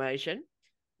 exclamation.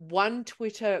 One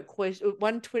person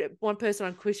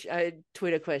on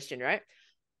Twitter question, right?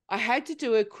 I had to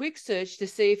do a quick search to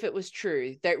see if it was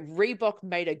true that Reebok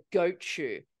made a goat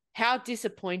shoe. How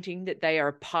disappointing that they are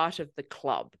a part of the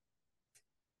club.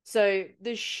 So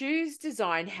the shoe's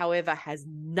design, however, has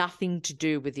nothing to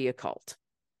do with the occult.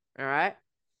 All right.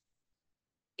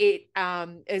 It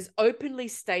is openly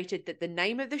stated that the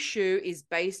name of the shoe is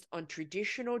based on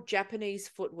traditional Japanese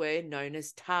footwear known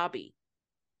as tabi.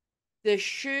 The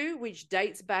shoe, which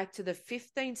dates back to the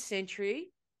 15th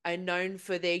century, are known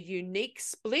for their unique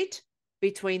split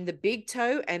between the big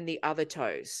toe and the other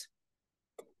toes.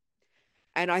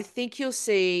 And I think you'll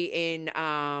see in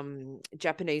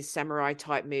Japanese samurai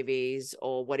type movies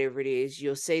or whatever it is,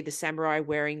 you'll see the samurai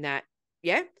wearing that.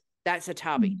 Yeah, that's a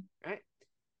tabi, right?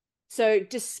 So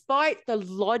despite the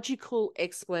logical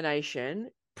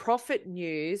explanation, Prophet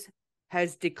News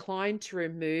has declined to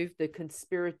remove the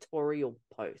conspiratorial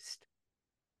post.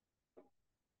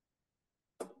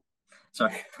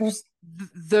 Sorry.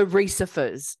 The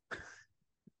Reecifers.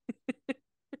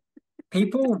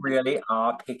 People really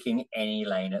are picking any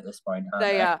lane at this point, aren't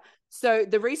they? They are. So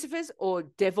the Reecifers or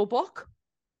Devilbok.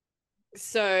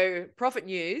 So Prophet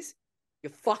News,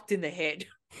 you're fucked in the head.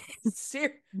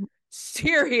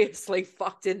 Seriously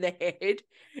fucked in the head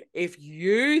if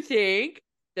you think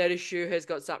that a shoe has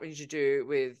got something to do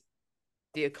with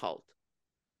the occult.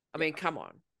 I mean, come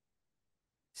on.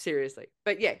 Seriously.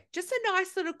 But yeah, just a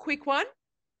nice little quick one.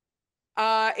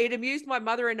 It amused my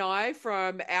mother and I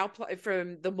from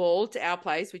the mall to our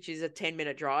place, which is a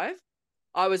 10-minute drive.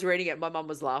 I was reading it. My mum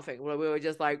was laughing. We were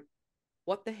just like,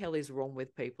 what the hell is wrong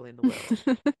with people in the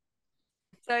world?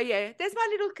 So yeah, there's my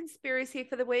little conspiracy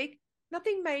for the week.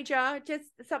 Nothing major, just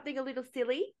something a little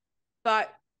silly.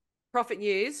 But Prophet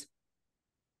News,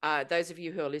 those of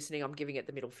you who are listening, I'm giving it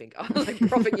the middle finger. Like,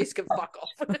 Prophet News can fuck off.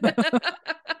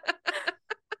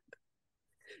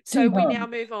 So we now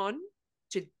move on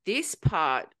to this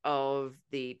part of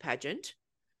the pageant,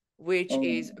 which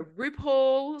is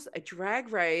RuPaul's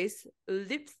Drag Race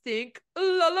Lip Sync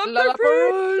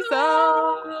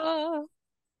Lollapalooza.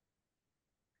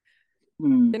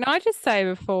 Can I just say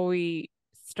before we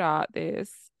start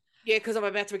this? Yeah, because I'm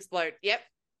about to explode. Yep.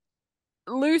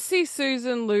 Lucy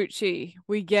Susan Lucci,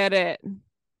 we get it.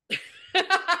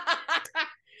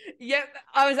 Yep.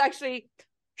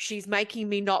 She's making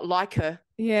me not like her.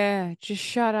 Yeah, just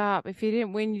shut up. If you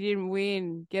didn't win, you didn't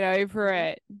win. Get over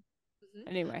it.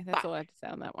 Anyway, that's all I have to say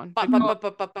on that one.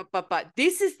 But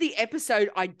this is the episode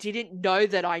I didn't know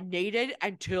that I needed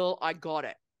until I got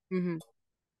it. Mm-hmm.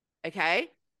 Okay.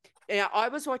 Now, I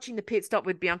was watching the pit stop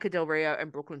with Bianca Del Rio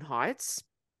and Brooklyn Heights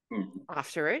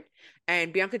after it,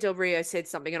 and Bianca Del Rio said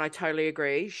something, and I totally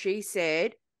agree. She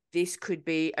said this could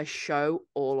be a show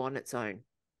all on its own.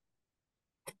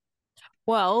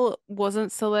 Well,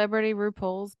 wasn't Celebrity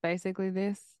RuPaul's basically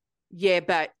this? Yeah,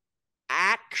 but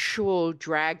actual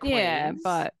drag queens, Yeah,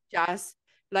 but just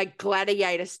like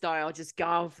gladiator style, just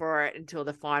going for it until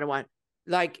the final one.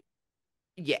 Like,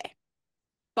 yeah.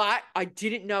 But I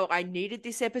didn't know I needed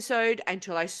this episode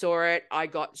until I saw it. I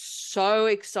got so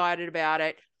excited about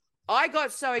it. I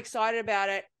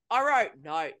wrote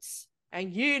notes.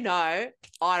 And you know,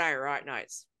 I don't write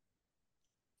notes.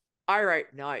 I wrote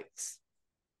notes.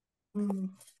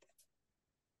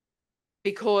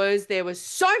 Because there was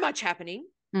so much happening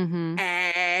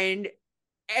and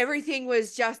everything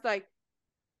was just like,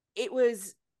 it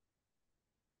was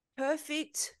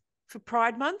perfect for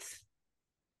Pride Month.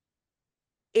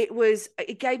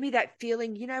 It gave me that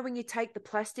feeling, you know, when you take the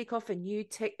plastic off a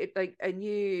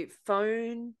new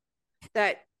phone,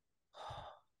 that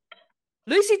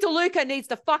Lucy DeLuca needs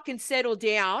to fucking settle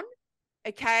down.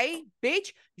 Okay,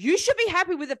 bitch, you should be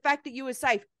happy with the fact that you were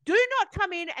safe. Do not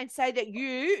come in and say that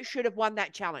you should have won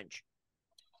that challenge,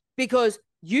 because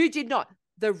you did not.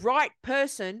 The right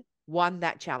person won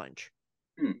that challenge.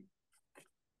 And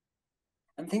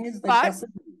the thing is, like,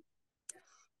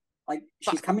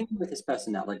 she's coming in with this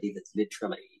personality that's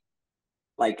literally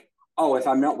like, oh, if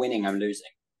I'm not winning, I'm losing.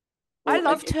 Well, I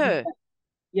loved her.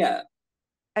 Yeah.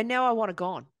 And now I want her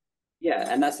gone. Yeah,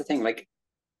 and that's the thing. Like,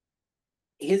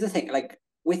 here's the thing. Like,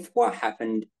 with what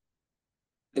happened,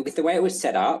 with the way it was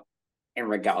set up in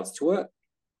regards to it,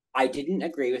 I didn't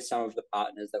agree with some of the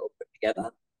partners that were put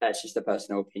together. That's just a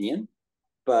personal opinion.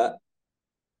 But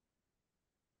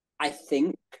I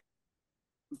think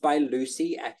by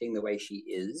Lucy acting the way she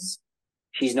is,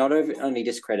 she's not only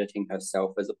discrediting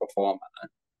herself as a performer,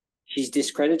 she's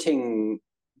discrediting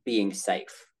being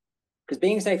safe. Because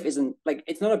being safe isn't, like,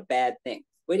 it's not a bad thing.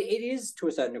 But it is, to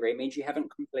a certain degree. It means you haven't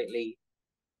completely,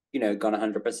 you know, gone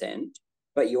 100%.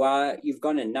 But you've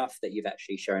gone enough that you've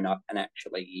actually shown up and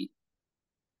actually,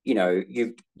 you know,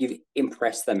 you've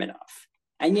impressed them enough.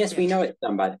 And yes, we know it's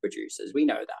done by the producers. We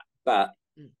know that. But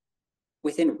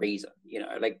within reason, you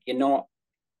know, like, they're not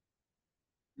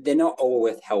all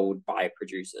withheld by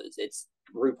producers. It's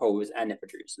RuPaul's and the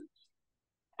producers.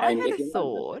 And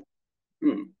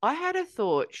I had a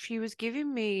thought. She was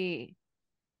giving me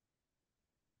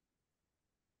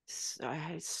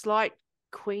a slight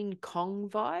Queen Kong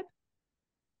vibe.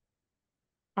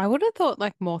 I would have thought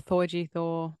like more Thorgy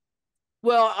Thor.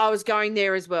 Well, I was going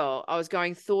there as well. I was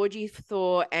going Thorgy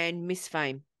Thor and Miss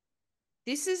Fame.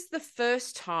 This is the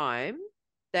first time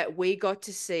that we got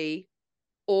to see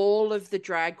all of the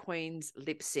drag queens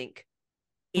lip sync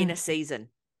in a season.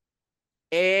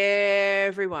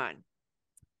 Everyone.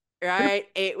 Right?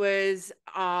 It was,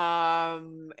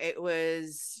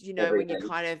 you know, when you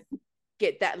kind of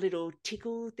get that little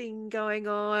tickle thing going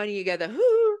on, you go the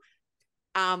whoo.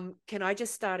 Can I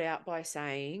just start out by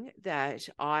saying that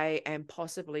I am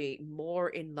possibly more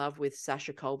in love with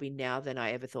Sasha Colby now than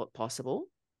I ever thought possible.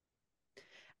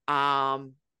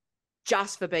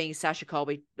 Just for being Sasha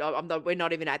Colby. We're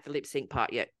not even at the lip sync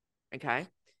part yet. Okay.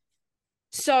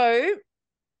 So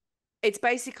it's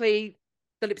basically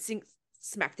the lip sync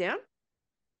smackdown.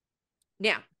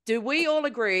 Now, do we all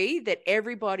agree that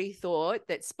everybody thought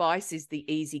that Spice is the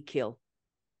easy kill?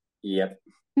 Yep.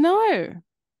 No.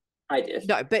 I did.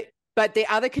 No, but the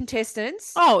other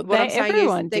contestants. Oh,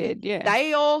 everyone did. Yeah.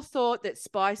 They all thought that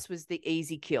Spice was the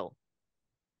easy kill.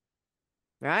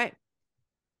 Right?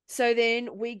 So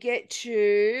then we get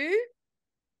to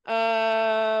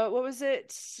what was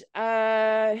it?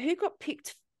 Who got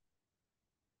picked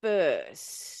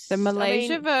first? The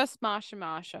Malaysia versus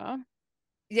Marsha.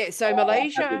 Yeah, so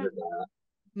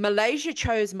Malaysia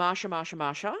chose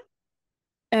Marsha.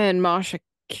 And Marsha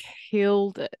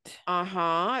killed it.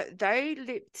 They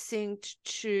lip synced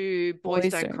to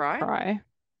Boys Don't Cry.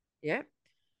 Yeah.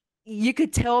 You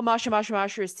could tell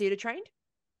Marsha is theatre trained.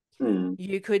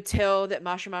 You could tell that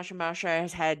Marsha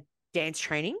has had dance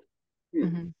training.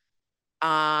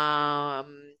 I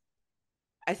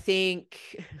think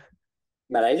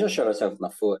Malaysia shot herself in the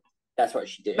foot. That's what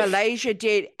she did. Malaysia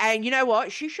did. And you know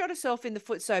what? She shot herself in the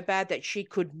foot so bad that she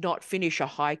could not finish a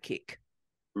high kick.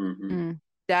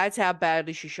 That's how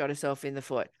badly she shot herself in the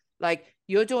foot. Like,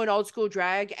 you're doing old school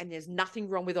drag, and there's nothing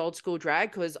wrong with old school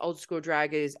drag, because old school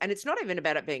drag is, and it's not even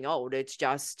about it being old. It's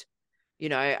just, you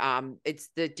know, it's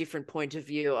the different point of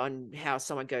view on how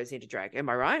someone goes into drag. Am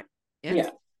I right? Yeah.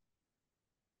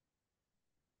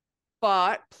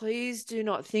 But please do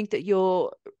not think that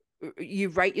you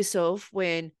rate yourself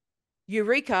when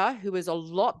Eureka, who is a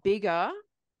lot bigger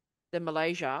than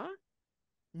Malaysia,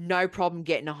 no problem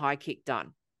getting a high kick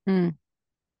done.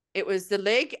 It was the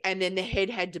leg, and then the head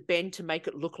had to bend to make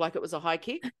it look like it was a high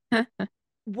kick.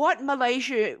 what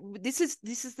Malaysia, this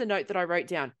is the note that I wrote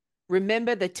down.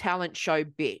 Remember the talent show,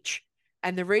 bitch.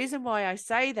 And the reason why I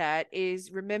say that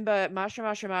is, remember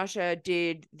Marsha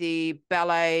did the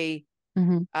ballet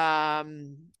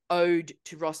ode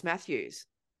to Ross Matthews.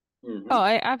 Mhm. Oh,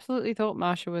 I absolutely thought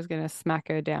Marsha was going to smack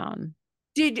her down.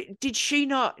 Did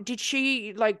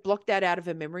she like block that out of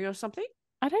her memory or something?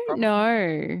 I don't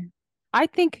know. I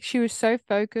think she was so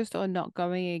focused on not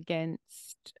going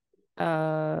against who's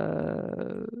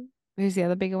the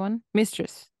other bigger one?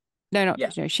 Mistress. No,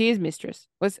 she is Mistress.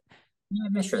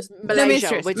 Mistress. Malaysia,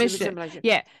 Mistress. was in Malaysia.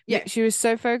 Yeah. Yeah. She was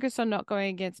so focused on not going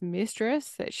against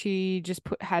Mistress that she just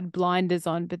had blinders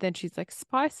on, but then she's like,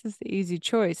 Spice is the easy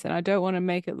choice, and I don't want to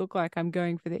make it look like I'm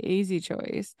going for the easy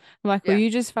choice. I'm like, well, you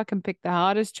just fucking pick the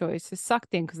hardest choice. So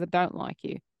sucked in because I don't like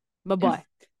you. Bye-bye.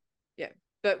 Yeah.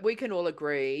 But we can all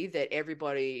agree that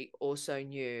everybody also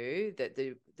knew that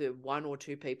the one or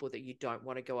two people that you don't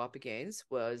want to go up against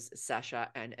was Sasha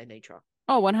and Anitra.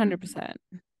 Oh, 100%.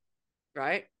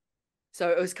 Right? So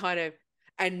it was kind of,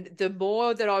 and the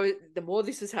more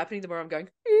this was happening, the more I'm going,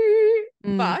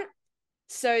 But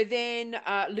so then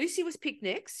Lucy was picked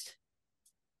next,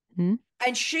 and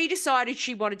she decided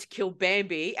she wanted to kill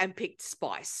Bambi and picked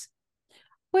Spice.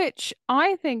 Which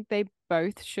I think they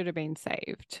both should have been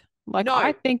saved. Like, No.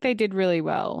 I think they did really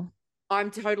well. I'm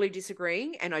totally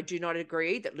disagreeing, and I do not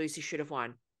agree that Lucy should have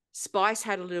won. Spice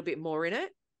had a little bit more in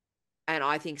it, and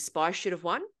I think Spice should have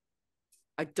won.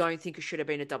 I don't think it should have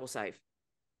been a double save.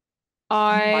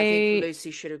 I think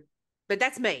Lucy should have, but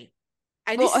that's me.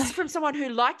 And this is from someone who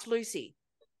liked Lucy.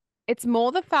 It's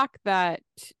more the fact that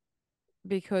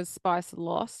because Spice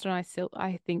lost, and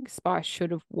I think Spice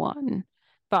should have won.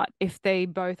 But if they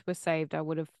both were saved, I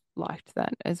would have liked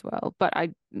that as well. But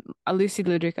Lucy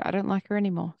Ludwika, I don't like her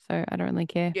anymore, so I don't really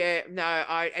care. Yeah,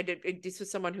 no, this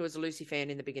was someone who was a Lucy fan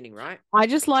in the beginning, right? I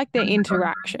just like their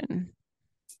interaction.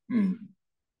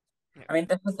 I mean,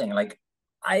 that's the thing. Like,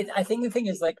 I think the thing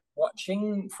is, like,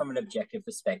 watching from an objective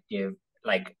perspective,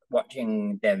 like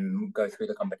watching them go through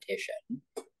the competition.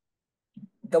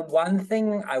 The one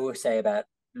thing I will say about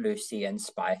Lucy and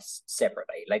Spice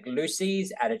separately, like,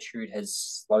 Lucy's attitude has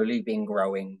slowly been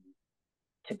growing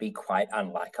to be quite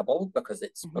unlikable because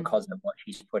it's because of what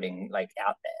she's putting like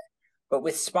out there. But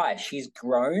with Spice, she's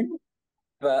grown,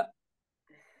 but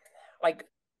like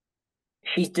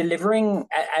she's delivering,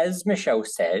 as Michelle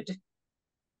said,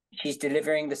 she's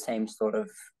delivering the same sort of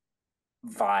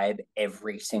vibe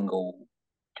every single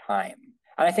time.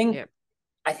 And I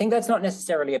think that's not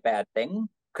necessarily a bad thing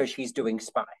because she's doing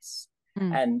Spice.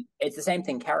 And it's the same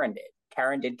thing Karen did.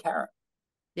 Karen did Karen.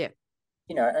 Yeah.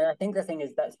 You know, and I think the thing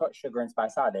is that's what Sugar and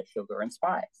Spice are. They're Sugar and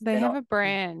Spice. They have a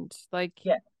brand. Like,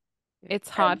 it's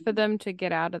hard for them to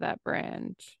get out of that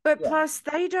brand. But plus,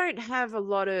 they don't have a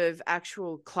lot of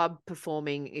actual club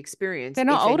performing experience. They're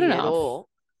not old enough. At all.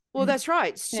 Well, that's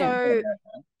right. So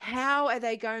how are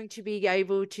they going to be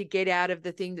able to get out of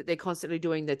the thing that they're constantly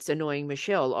doing that's annoying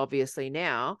Michelle, obviously,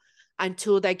 now,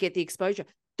 until they get the exposure?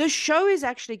 The show is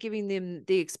actually giving them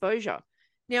the exposure.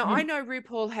 Now, I know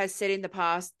RuPaul has said in the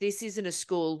past, this isn't a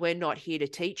school, we're not here to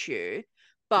teach you.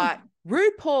 But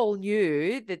RuPaul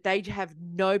knew that they have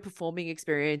no performing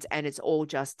experience and it's all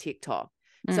just TikTok.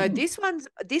 So this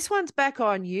one's back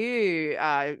on you.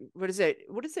 What is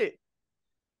it?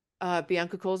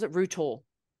 Bianca calls it RuTaul.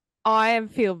 I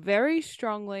feel very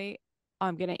strongly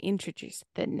I'm going to introduce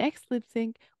the next lip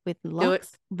sync with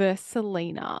Lux versus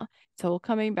Selena. It's all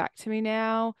coming back to me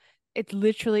now. It's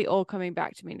literally all coming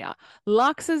back to me now.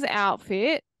 Lux's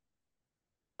outfit,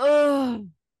 giving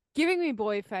me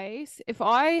boy face. If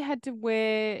I had to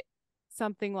wear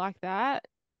something like that,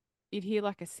 you'd hear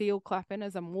like a seal clapping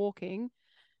as I'm walking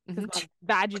because my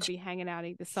badge would be hanging out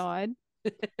either side.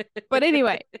 But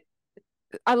anyway,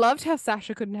 I loved how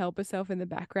Sasha couldn't help herself in the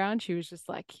background. She was just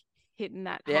like hitting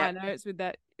that high notes with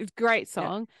that. It's a great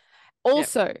song.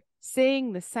 Also,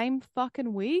 seeing the same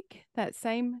fucking wig, that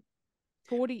same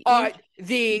 40-inch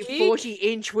the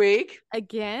 40-inch wig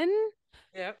again.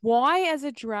 Yeah. Why, as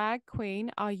a drag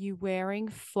queen, are you wearing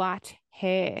flat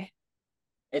hair?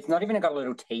 It's not even got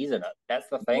little teas in it. That's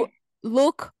the thing.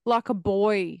 Look like a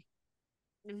boy.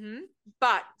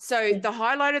 But so the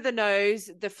highlight of the nose,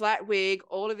 the flat wig,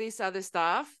 all of this other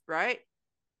stuff, right?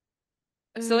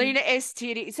 Selena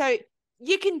STD. So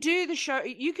you can do the show.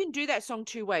 You can do that song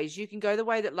two ways. You can go the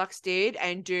way that Lux did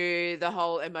and do the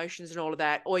whole emotions and all of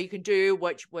that, or you can do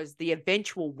what was the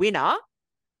eventual winner.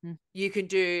 You can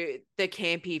do the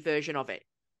campy version of it.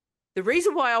 The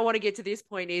reason why I want to get to this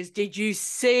point is, did you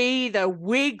see the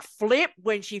wig flip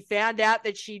when she found out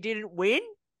that she didn't win?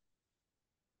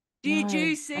 Did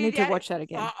you see I need that? to watch that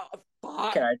again.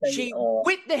 Can I tell you? She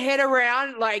whipped the head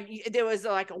around, like there was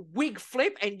like a wig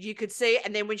flip and you could see it.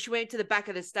 And then when she went to the back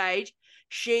of the stage,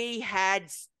 she had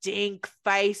stink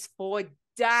face for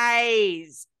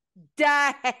days.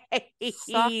 Suck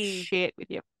shit with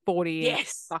your 40-inch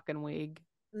fucking wig.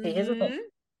 See, here's the thing.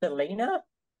 Selena,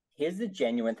 here's the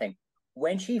genuine thing.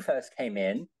 When she first came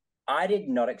in, I did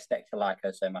not expect to like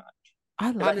her so much.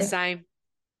 I'm the same.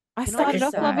 I started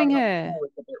off loving her.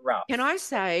 Can I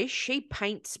say she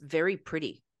paints very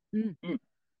pretty?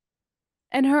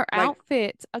 And her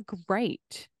outfits are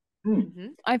great. Mm-hmm.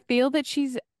 I feel that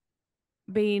she's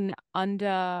been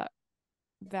undervalued.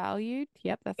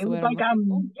 Yep, that's the word.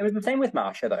 It was the same with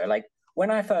Marsha though. Like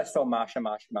when I first saw Marsha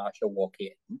walk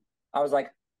in, I was like,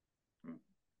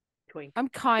 Twink. I'm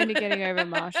kind of getting over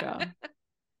Marsha.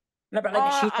 No, but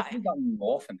like she's definitely gotten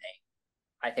more for me.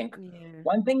 I think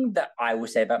one thing that I will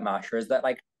say about Marsha is that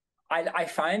like I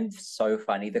find so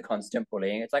funny the constant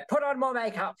bullying. It's like put on more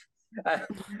makeup. But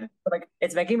like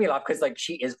it's making me laugh because like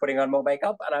she is putting on more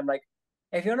makeup, and I'm like,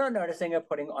 if you're not noticing her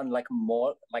putting on like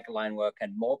more like line work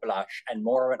and more blush and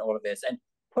more and all of this and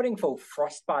putting full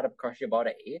frostbite across your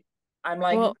body, I'm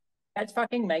like, that's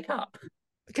fucking makeup.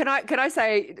 Can I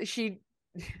say she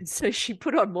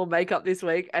put on more makeup this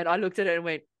week, and I looked at it and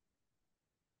went,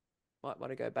 might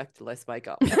want to go back to less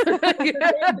makeup. I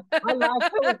like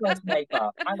her with less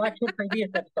makeup. I liked her previous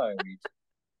episode.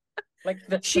 Like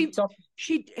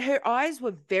her eyes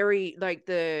were very like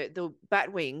the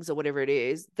bat wings or whatever it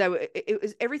is.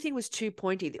 Everything was too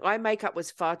pointy. The eye makeup was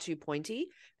far too pointy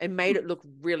and made it look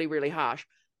really, really harsh.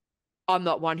 I'm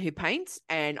not one who paints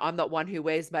and I'm not one who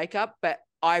wears makeup, but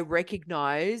I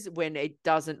recognize when it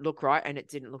doesn't look right, and it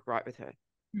didn't look right with her.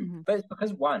 But it's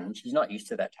because one, she's not used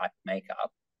to that type of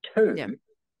makeup. Two,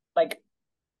 like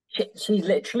she's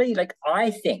literally like, I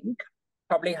think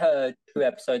probably her 2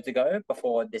 episodes ago,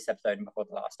 before this episode and before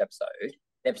the last episode,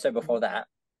 the episode before that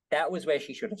was where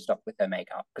she should have stopped with her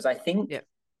makeup. Because I think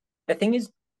the thing is,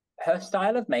 her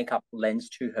style of makeup lends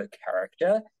to her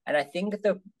character, and I think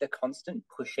the constant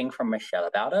pushing from Michelle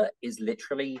about it is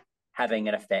literally having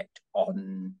an effect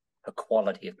on her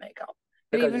quality of makeup.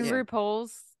 But even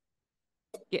RuPaul's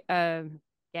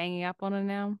ganging up on her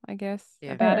now, I guess,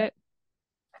 about it.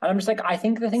 And I'm just like, I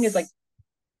think the thing is like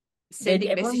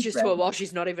sending messages to her while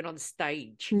she's not even on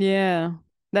stage. Yeah.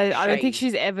 I don't think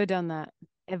she's ever done that.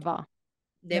 Ever.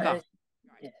 Never.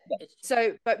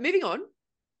 So, but moving on.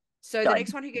 So the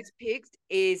next one who gets picked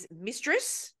is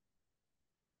Mistress,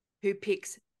 who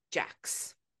picks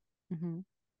Jax. Mm-hmm.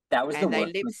 That was and they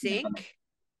lip sync.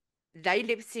 They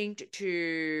lip synced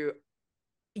to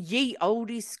Ye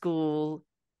Oldie School,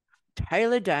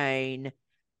 Taylor Dane,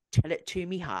 Tell It To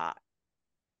Me Heart.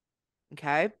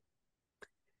 Okay.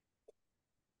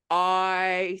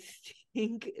 I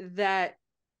think that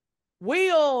we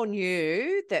all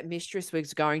knew that Mistress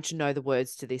was going to know the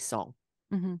words to this song.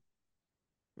 Mm-hmm.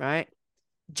 Right?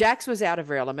 Jax was out of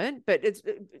her element, but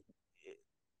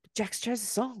Jax chose a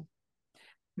song.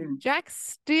 Jax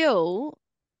still,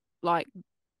 like,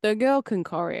 the girl can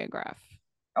choreograph.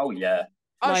 Oh, yeah.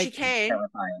 Oh, she can.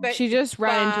 But she just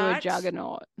ran into a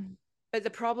juggernaut. But the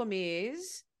problem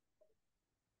is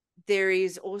there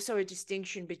is also a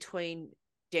distinction between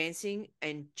dancing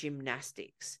and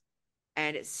gymnastics.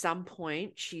 And at some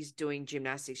point, she's doing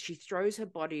gymnastics. She throws her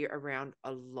body around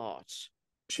a lot.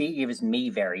 She gives me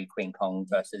very Queen Kong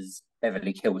versus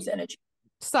Beverly Hills energy.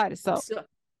 Side assault.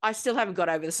 I still haven't got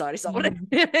over the side assault.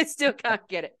 I still can't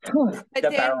get it.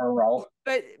 Barrel roll.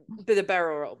 But the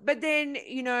barrel roll. But then,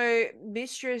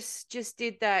 Mistress just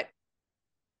did that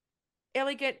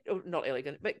elegant, or not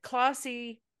elegant, but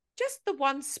classy, just the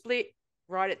one split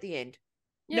right at the end.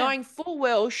 Yeah. Knowing full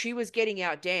well she was getting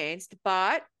out danced,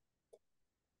 but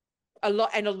a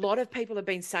lot of people have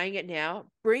been saying it now,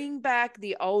 bring back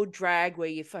the old drag where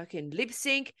you fucking lip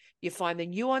sync, you find the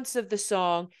nuance of the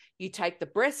song, you take the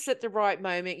breaths at the right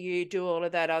moment, you do all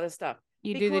of that other stuff.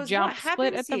 You do the jump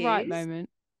split at the right moment.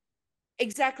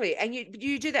 Exactly. And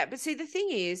you do that. But see, the thing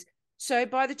is, so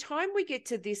by the time we get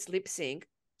to this lip sync,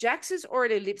 Jax has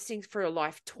already lip synced for her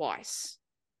life twice,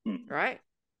 right?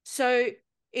 So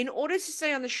in order to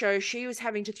stay on the show, she was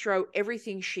having to throw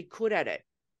everything she could at it.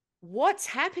 What's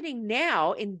happening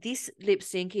now in this lip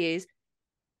sync is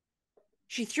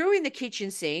she threw in the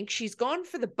kitchen sink. She's gone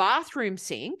for the bathroom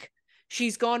sink.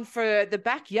 She's gone for the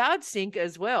backyard sink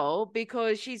as well,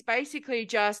 because she's basically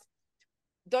just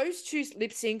those 2 lip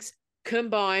syncs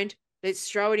combined. Let's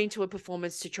throw it into a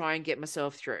performance to try and get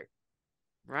myself through.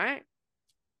 Right?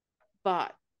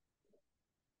 But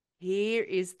here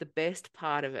is the best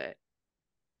part of it.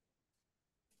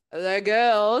 The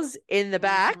girls in the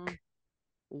back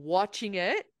watching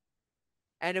it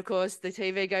And of course, the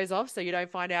TV goes off, so you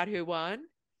don't find out who won.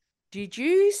 Did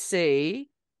you see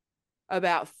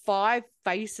about 5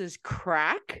 faces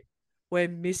crack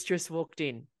when Mistress walked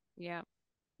in? Yeah.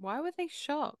 Why were they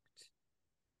shocked?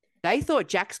 They thought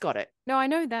Jax got it. No, I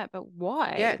know that, but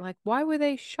why? Yeah. Like, why were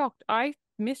they shocked?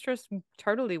 Mistress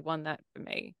totally won that for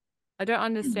me. I don't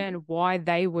understand why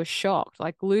they were shocked.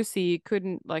 Like Lucy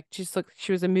couldn't, like, just like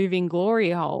she was a moving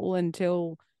glory hole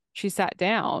until she sat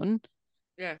down.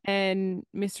 Yeah. And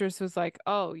Mistress was like,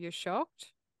 "Oh, you're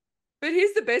shocked?" But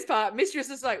here's the best part. Mistress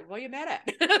is like, what are you mad at?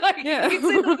 Like, Yeah. you can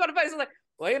see the look on her face. Like,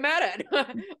 what are you mad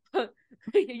at?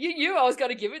 you knew I was going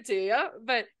to give it to you.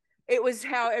 But it was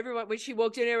how everyone, when she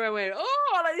walked in, everyone went,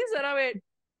 oh, like this. And I went,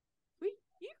 you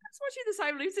guys watching the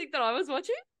same lip sync that I was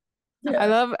watching? Yeah. I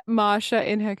love Marsha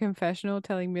in her confessional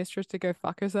telling Mistress to go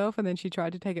fuck herself, and then she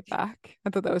tried to take it back. I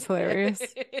thought that was hilarious.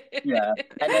 Yeah.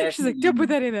 And then She's like, "Don't put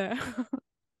that in there."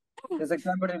 There's like,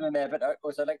 don't put it in there, but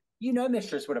also like,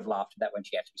 Mistress would have laughed at that when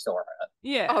she actually saw her.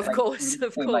 Yeah. Of course.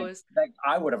 Like,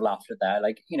 I would have laughed at that.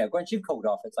 Like, when she called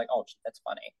off, it's like, oh, that's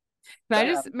funny. Can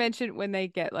I just mention when they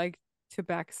get like to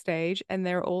backstage and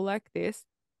they're all like this?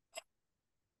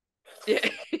 Yeah.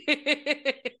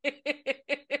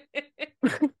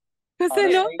 Because they're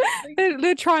not,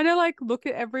 they're trying to like look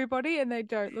at everybody and they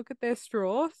don't look at their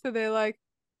straw. So they're like,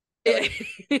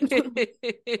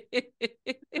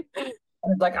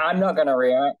 It's like, I'm not going to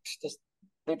react. Just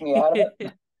leave me out of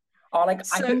it. I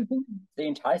think the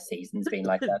entire season's been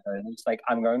like that, though. It's like,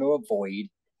 I'm going to avoid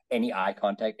any eye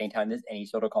contact anytime there's any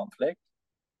sort of conflict.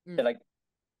 They're like,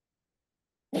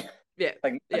 yeah.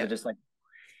 They're just like.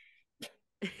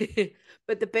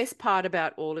 But the best part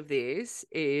about all of this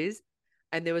is,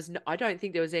 and I don't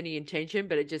think there was any intention,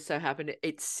 but it just so happened,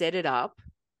 it set it up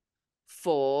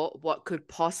for what could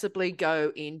possibly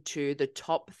go into the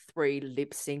top 3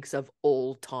 lip syncs of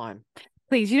all time.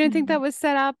 Please, you don't think that was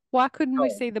set up? Why couldn't we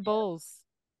see the balls?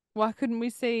 Why couldn't we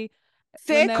see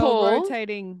Fair call,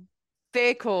 rotating?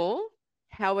 Fair call.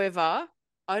 However,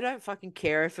 I don't fucking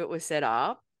care if it was set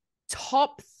up.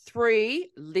 Top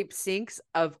 3 lip syncs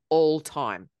of all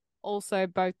time. Also,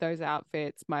 both those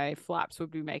outfits, my flaps would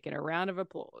be making a round of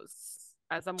applause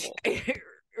as I'm walking.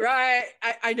 Right.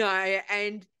 I know.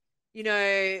 And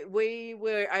we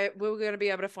were going to be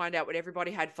able to find out what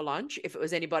everybody had for lunch if it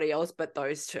was anybody else but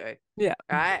those two. Yeah.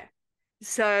 Right.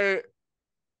 So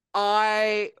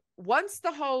once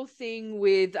the whole thing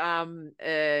with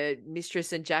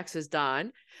Mistress and Jax was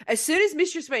done, as soon as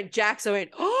Mistress went Jax, I went,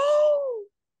 oh,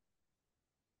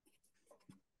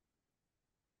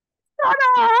 it's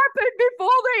gonna happen before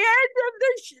the end of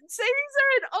the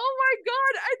season. Oh my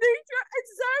God. Anitra and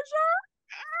Sasha.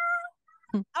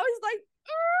 I was like,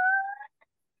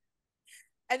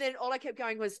 and then all I kept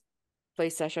going was,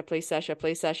 please Sasha, please Sasha,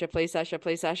 please Sasha, please Sasha,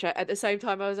 please Sasha. At the same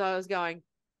time, I was going,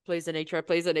 please Anitra,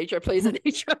 please Anitra, please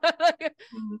Anitra.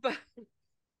 But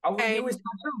it was such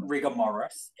a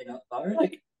rigorous in it though.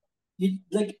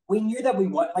 We knew that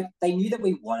they knew that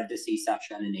we wanted to see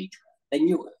Sasha and Anitra. They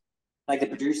knew it. Like the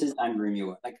producers and Rue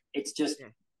knew it. Like it's just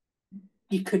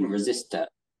you couldn't resist it.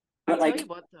 But I'll tell you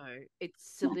what though, it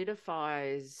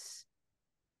solidifies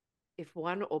if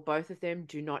one or both of them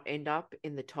do not end up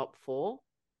in the top 4,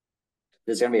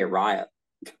 there's going to be a riot.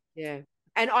 Yeah.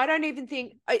 And I don't even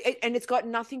think, and it's got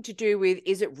nothing to do with,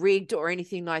 is it rigged or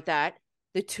anything like that?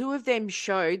 The two of them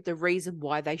showed the reason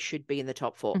why they should be in the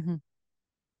top 4.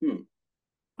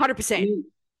 100%.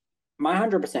 My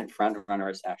 100% front runner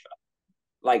is Sasha.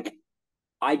 Like,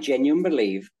 I genuinely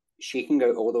believe she can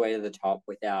go all the way to the top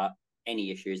without any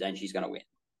issues and she's going to win.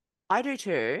 I do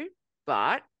too,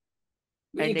 but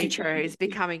Anitra is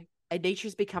becoming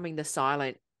the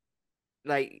silent,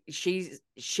 like she's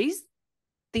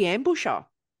the ambusher.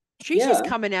 She's just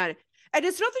coming out, and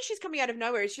it's not that she's coming out of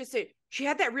nowhere. It's just that she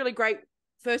had that really great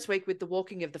first week with the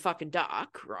walking of the fucking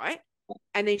duck, right?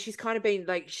 And then she's kind of been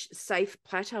like safe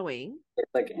plateauing,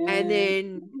 like, and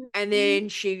then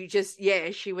she just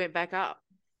she went back up.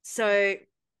 So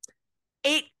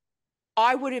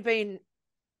I would have been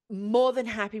more than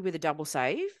happy with a double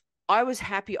save. I was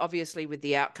happy, obviously, with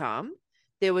the outcome.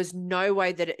 There was no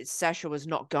way that Sasha was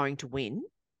not going to win.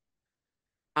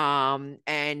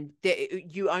 And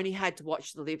you only had to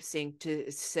watch the lip sync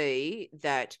to see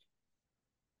that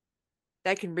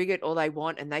they can rig it all they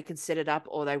want and they can set it up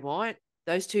all they want.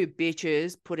 Those two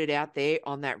bitches put it out there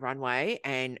on that runway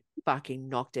and fucking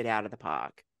knocked it out of the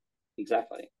park.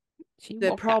 Exactly.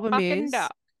 The problem is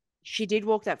she did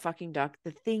walk that fucking duck.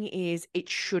 The thing is, it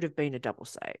should have been a double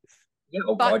save. Yeah,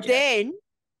 but then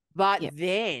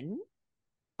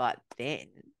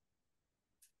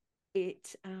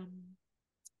it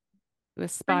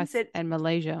was Spice and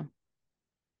Malaysia.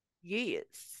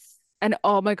 Yes. And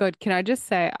oh my God, can I just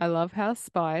say, I love how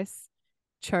Spice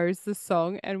chose the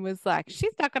song and was like,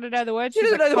 she's not going to know the words. She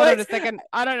She's doesn't like, know the hold on a words. second.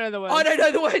 I don't know the words. I don't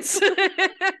know the words.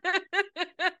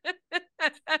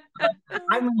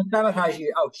 I'm going to sabotage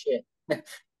you. Oh, shit.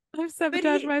 I've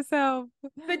sabotaged myself.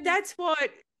 But that's what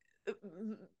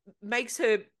makes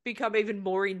her become even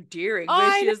more endearing. Where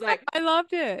I she was know, like, I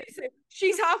loved it.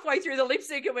 she's halfway through the lip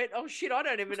sync and went, oh shit, I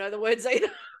don't even know the words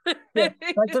either. Yeah,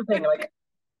 that's the thing. Like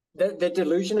the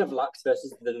delusion of Lux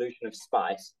versus the delusion of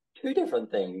Spice, two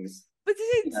different things. But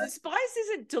Spice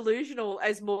isn't delusional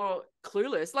as more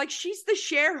clueless. Like, she's the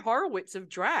Cher Horowitz of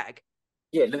drag.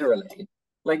 Yeah, literally.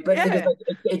 Like, but because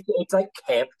it's like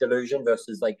camp delusion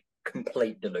versus like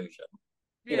complete delusion.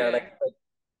 You know,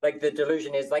 like the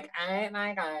delusion is like, oh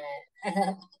my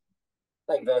God,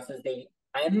 like versus the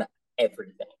I'm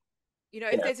everything.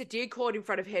 If there's a deer caught in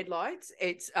front of headlights,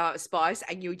 it's Spice,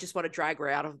 and you just want to drag her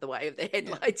out of the way of the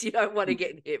headlights. You don't want to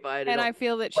get hit by it. And I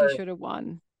feel that she should have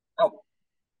won. Oh.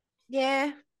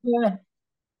 Yeah.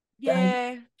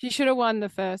 She should have won the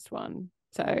first one.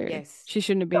 So yes. She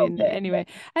shouldn't have been in there anyway.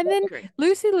 And then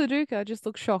Lucy LaDuca just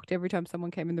looked shocked every time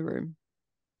someone came in the room.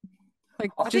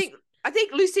 Like, I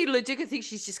think Lucy LaDuca thinks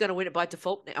she's just going to win it by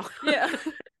default now. Yeah.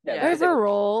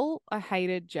 Overall, I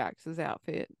hated Jax's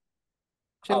outfit.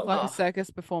 She looked like a circus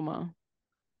performer.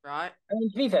 Right. I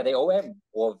mean, to be fair, they all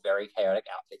wore very chaotic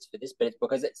outfits for this, but it's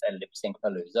because it's a lip sync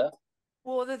palooza.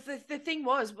 Well, the thing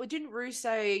was, didn't Rue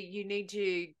say you need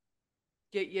to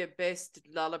get your best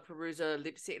Lollapalooza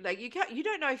lip sync? Like, you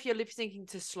don't know if you're lip syncing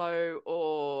to slow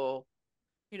or,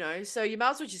 so you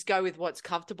might as well just go with what's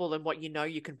comfortable and what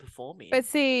you can perform in. But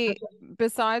see,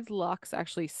 besides Lux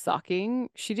actually sucking,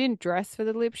 she didn't dress for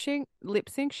the lip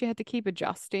sync. She had to keep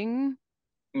adjusting.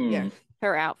 Yeah.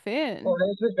 Her outfit. Well,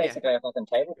 this was basically a fucking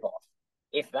tablecloth,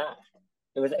 if that.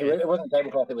 It wasn't a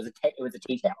tablecloth. It was a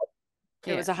tea towel.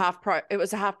 It was a half price. It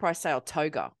was a half price sale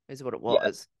toga, is what it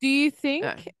was. Do you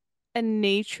think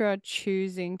Anitra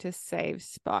choosing to save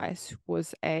Spice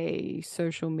was a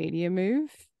social media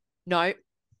move? No,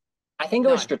 I think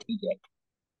it was strategic,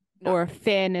 or a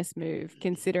fairness move,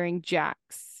 considering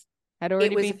Jax had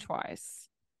already been twice.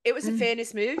 It was a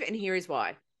fairness move, and here is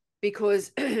why.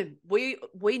 Because we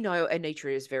know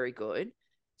Anitra is very good.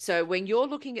 So when you're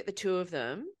looking at the two of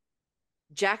them,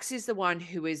 Jax is the one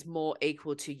who is more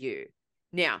equal to you.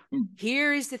 Now,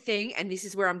 here is the thing, and this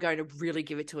is where I'm going to really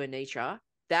give it to Anitra.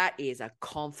 That is a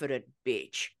confident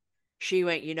bitch. She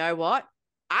went, you know what?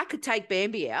 I could take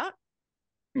Bambi out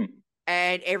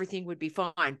and everything would be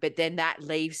fine. But then that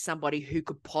leaves somebody who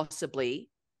could possibly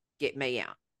get me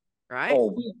out, right?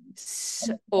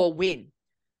 Or win.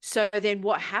 So then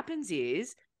what happens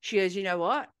is she goes, you know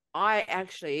what? I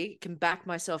actually can back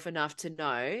myself enough to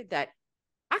know that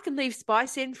I can leave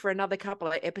Spice in for another couple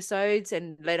of episodes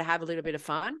and let her have a little bit of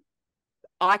fun.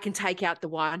 I can take out the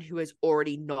one who has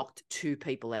already knocked two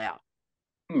people out.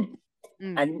 And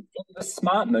it was a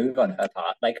smart move on her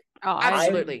part. Like,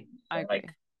 absolutely. I agree.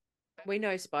 We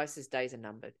know Spice's days are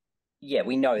numbered. Yeah,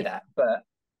 we know that. But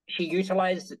she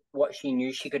utilized what she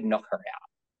knew she could knock her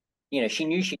out. She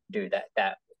knew she could do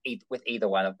that with either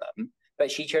one of them.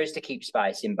 But she chose to keep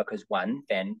Spice in because, one,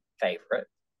 fan favorite.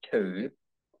 Two,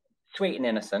 sweet and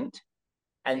innocent.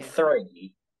 And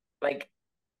three, like,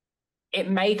 it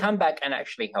may come back and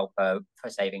actually help her for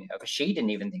saving her, because she didn't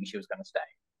even think she was going to stay.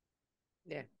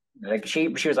 Yeah. Like, she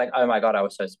was like, oh my God, I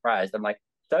was so surprised. I'm like,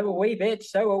 so were we, bitch,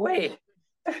 so were we.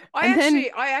 I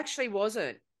actually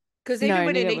wasn't. Because even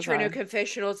when Anitra in her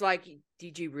confessionals, like,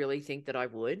 did you really think that I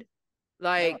would?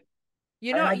 Like,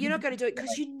 you're not going to do it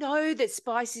because you know that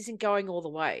Spice isn't going all the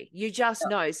way. You just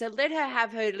know. So let her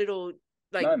have her little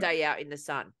day out in the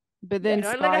sun. But then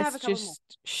Spice just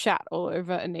shat all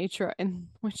over Anitra, and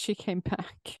when she came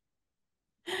back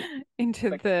into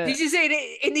the... Did you see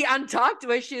it in the Untucked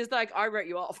where she was like, I wrote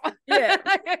you off? Yeah.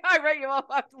 I wrote you off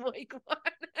after week one.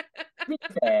 To be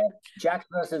fair, Jax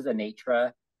versus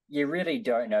Anitra, you really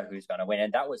don't know who's going to win,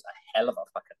 and that was a hell of a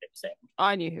fucking lip sync.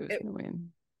 I knew who was going to win.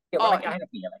 Yeah, well, I had a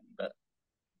feeling, but...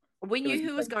 We knew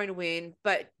who was going to win,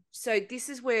 but so this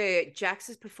is where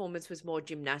Jax's performance was more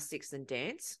gymnastics than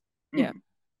dance. Yeah.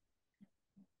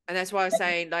 And that's why I was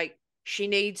saying, like, she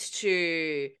needs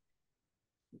to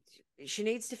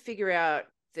figure out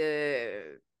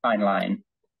the fine line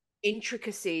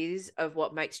intricacies of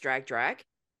what makes drag.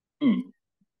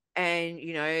 And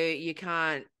you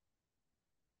can't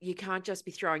just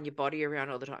be throwing your body around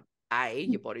all the time. A,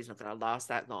 your body's not going to last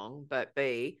that long, but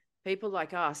B, people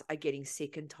like us are getting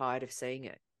sick and tired of seeing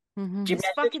it. Just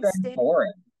fucking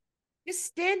boring. Just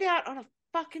stand out on a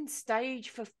fucking stage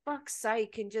for fuck's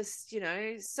sake, and just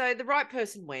so the right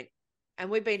person went. And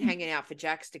we've been hanging out for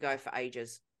Jax to go for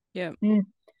ages. Yeah.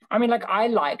 I mean, like, I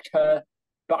liked her,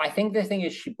 but I think the thing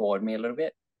is she bored me a little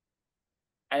bit.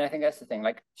 And I think that's the thing.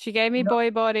 Like, She gave me no,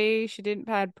 boy body. She didn't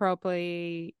pad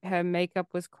properly. Her makeup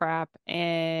was crap, I've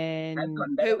and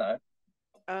gotten better, though.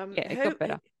 yeah, it got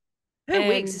better. Her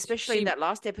wigs, And especially she that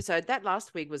last episode, that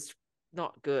last wig was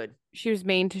not good. she was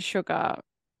mean to Sugar,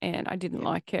 and I didn't Yeah.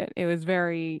 like it. It was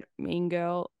very mean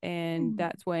girl, and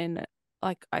that's when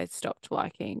like I stopped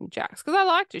liking Jax because I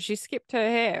liked it. She skipped her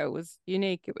hair. It was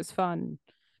unique. It was fun,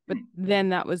 but then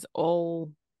that was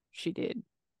all she did.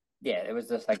 Yeah, it was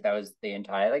just like that was the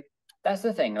entire like that's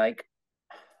the thing. Like,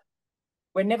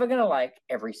 we're never gonna like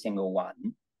every single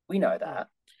one. We know that.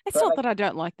 It's But, not like, that I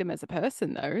don't like them as a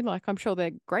person, though. Like I'm sure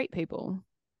they're great people.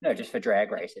 no, just for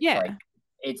Drag Race, it's Yeah. like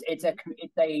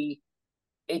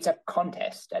it's a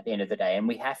contest at the end of the day, and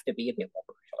we have to be a bit more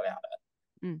brutal about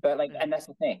it. But like, and that's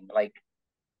the thing. Like,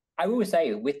 I will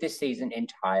say with this season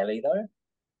entirely, though,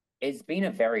 it's been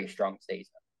a very strong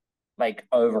season. Like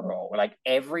overall, like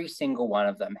every single one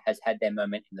of them has had their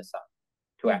moment in the sun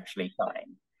to actually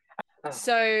shine.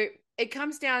 So it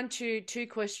comes down to 2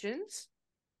 questions.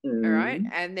 All right.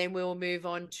 And then we'll move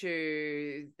on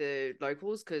to the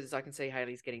locals because I can see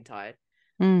Hailey's getting tired.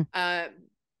 Who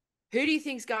do you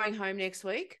think's going home next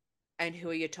week? And who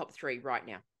are your top 3 right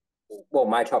now? Well,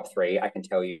 my top 3, I can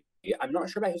tell you. I'm not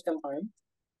sure about who's going home,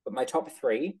 but my top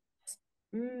 3,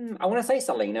 I want to say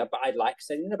Selena, but I like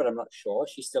Selena, but I'm not sure.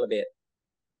 She's still a bit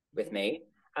with me.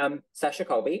 Sasha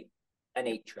Colby,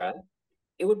 Anitra.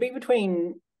 It would be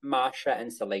between Marsha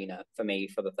and Selena for me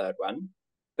for the third one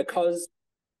because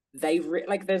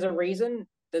like there's a reason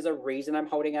I'm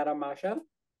holding out on Marsha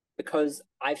because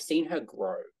I've seen her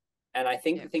grow. And I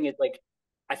think the thing is, like,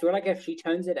 I feel like if she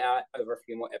turns it out over a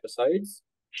few more episodes,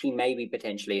 she may be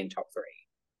potentially in top 3.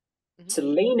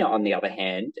 Selena, on the other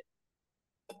hand,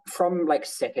 from like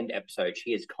second episode,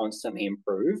 she has constantly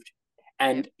improved.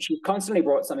 And she's constantly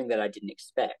brought something that I didn't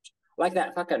expect. Like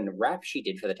that fucking rap she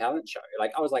did for the talent show.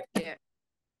 Like, I was like, where'd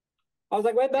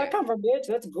that come from, bitch?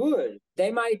 That's good.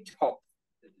 They're my top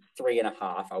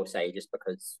 3.5, I would say, just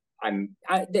because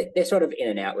they're sort of in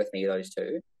and out with me, those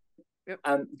 2.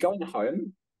 Going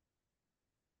home,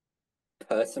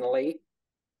 personally,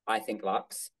 I think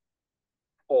Lux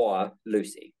or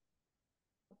Lucy.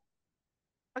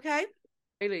 Okay.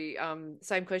 Really,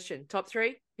 same question. Top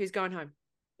 3, who's going home?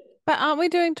 But aren't we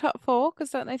doing top 4? Because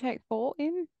don't they take 4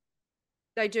 in?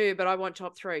 They do, but I want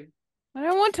top 3. I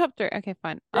don't want top 3. Okay,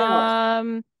 fine.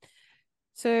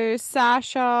 So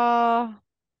Sasha,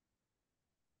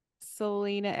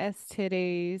 Selena S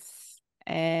titties,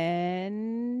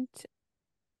 and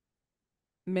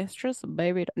Mistress,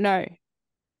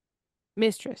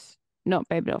 Mistress, not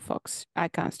Baby Doll Fox. I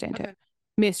can't stand her.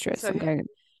 Mistress. I'm going.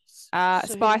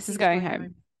 Spice is going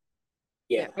home.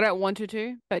 Yeah, I don't want her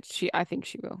to, but I think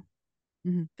she will.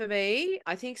 For me,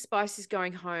 I think Spice is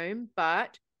going home,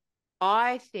 but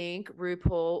I think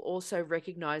RuPaul also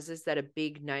recognizes that a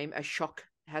big name, a shock,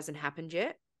 hasn't happened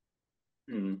yet.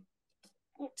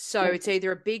 So it's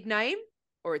either a big name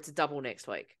or it's a double next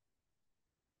week.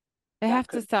 They have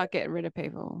to start getting rid of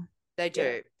people. They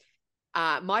do.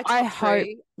 My top I 3, hope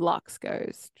Lux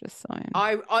goes. Just saying.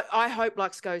 I hope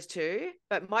Lux goes too.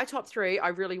 But my top 3, I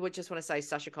really would just want to say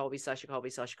Sasha Colby.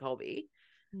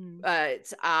 But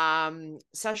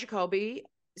Sasha Colby.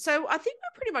 So I think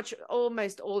we're pretty much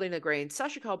almost all in agreement.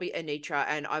 Sasha Colby, Anitra,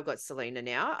 and I've got Selena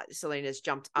now. Selena's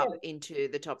jumped up into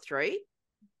the top 3.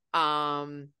 But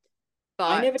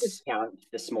I never discount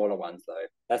the smaller ones, though.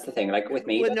 That's the thing. Like with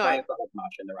me, that's why I've got like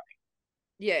Marsha in the running.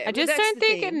 Yeah, I just don't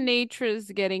think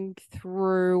Anitra's getting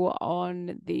through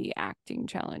on the acting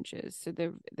challenges, so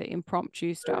the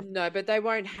impromptu stuff. No, but they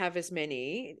won't have as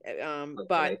many.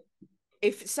 But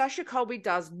if Sasha Colby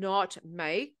does not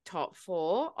make top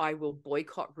 4, I will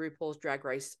boycott RuPaul's Drag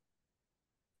Race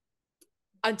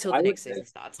until the next season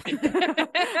starts. I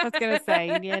was going to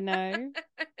say, no.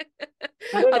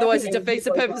 Otherwise, it defeats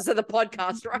the purpose of the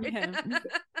podcast, right? Yeah.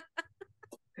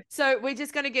 So we're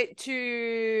just going to get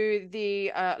to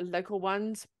the local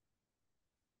ones.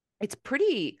 It's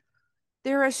pretty.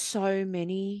 There are so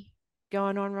many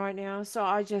going on right now. So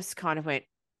I just kind of went,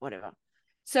 whatever.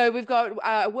 So we've got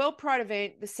a World Pride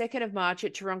event, the 2nd of March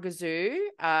at Taronga Zoo.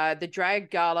 The Drag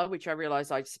Gala, which I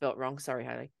realised I spelt wrong. Sorry,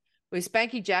 Hailey. With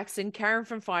Spanky Jackson, Karen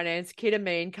from Finance, Kid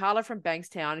Amin, Carla from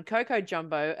Bankstown, Coco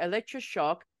Jumbo, Electra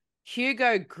Shock,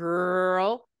 Hugo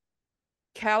Girl,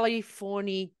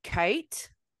 California Kate.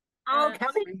 Oh,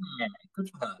 Kelly. Good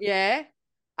for her. Yeah.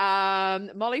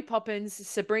 Molly Poppins,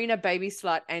 Sabrina Baby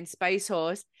Slut, and Space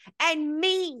Horse. And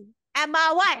me and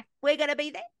my wife, we're going to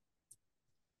be there.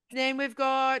 Then we've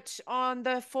got on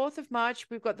the 4th of March,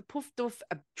 we've got the Poof Doof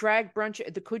drag brunch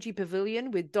at the Coogee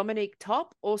Pavilion with Dominique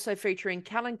Top, also featuring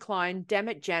Callan Klein,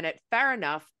 Dammit Janet, Fair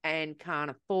Enough, and Can't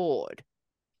Afford.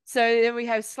 So then we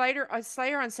have Slater on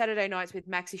Saturday nights with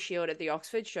Maxi Shield at the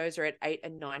Oxford. Shows are at 8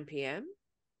 and 9 p.m.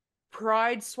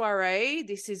 Pride Soiree.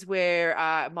 This is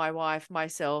where my wife,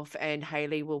 myself, and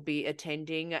Hailey will be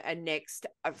attending next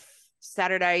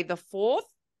Saturday the 4th.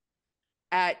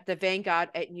 At the Vanguard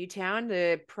at Newtown,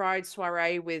 the Pride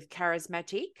Soiree with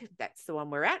Charismatic. That's the one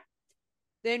we're at.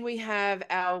 Then we have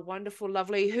our wonderful,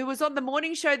 lovely, who was on the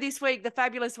morning show this week, the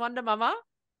fabulous Wonder Mama,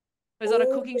 was on a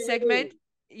cooking segment.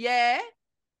 Yeah.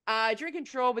 Drink and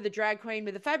Draw with the drag queen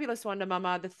with the fabulous Wonder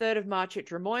Mama, the 3rd of March at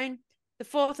Drummoyne, the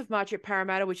 4th of March at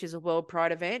Parramatta, which is a World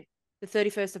Pride event, the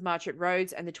 31st of March at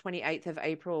Rhodes, and the 28th of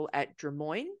April at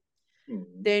Drummoyne.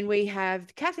 Then we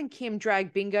have Kath and Kim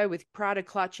Drag Bingo with Prada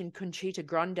Clutch and Conchita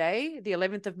Grande, the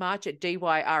 11th of March at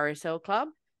DYRSL Club,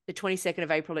 the 22nd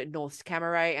of April at North's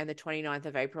Camaret, and the 29th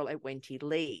of April at Wenty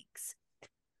Leagues.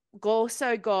 We've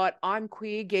also got I'm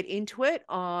Queer, Get Into It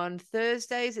on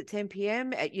Thursdays at 10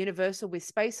 p.m. at Universal with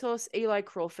Space Horse, Eli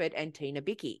Crawford, and Tina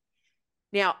Bickey.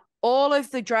 Now, all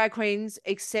of the drag queens,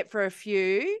 except for a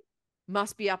few,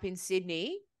 must be up in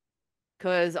Sydney,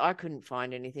 because I couldn't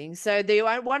find anything. So the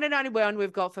one and only one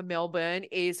we've got for Melbourne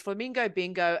is Flamingo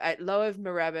Bingo at Low of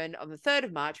Moorabbin on the 3rd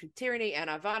of March with Tyranny and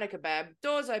Ivana Kebab.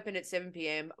 Doors open at 7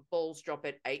 p.m. Balls drop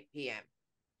at 8 p.m.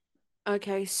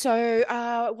 Okay, so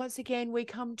once again, we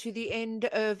come to the end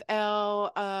of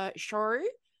our show.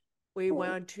 We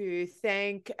want to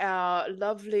thank our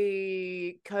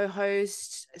lovely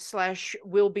co-host /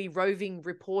 will be roving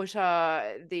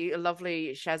reporter, the lovely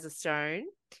Shazza Stone.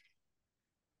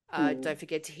 Don't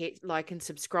forget to hit like and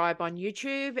subscribe on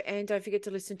YouTube, and don't forget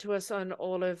to listen to us on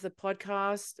all of the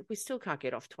podcasts. We still can't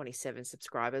get off 27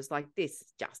 subscribers. Like, this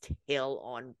is just hell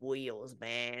on wheels,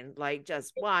 man. Like,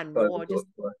 just one more, just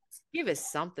give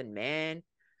us something, man.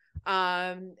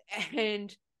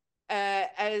 And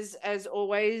as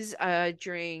always,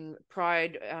 during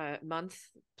Pride month,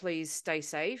 please stay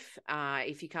safe.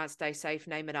 If you can't stay safe,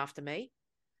 name it after me.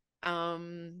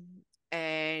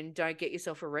 And don't get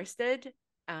yourself arrested.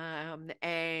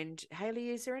 And Hailey,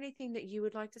 is there anything that you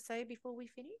would like to say before we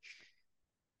finish?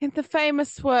 In the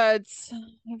famous words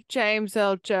of James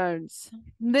Earl Jones,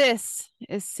 this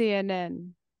is CNN.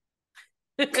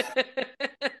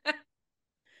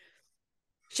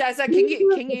 Shazza,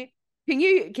 can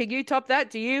you top that?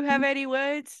 Do you have any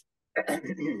words?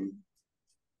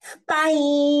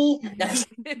 Bye.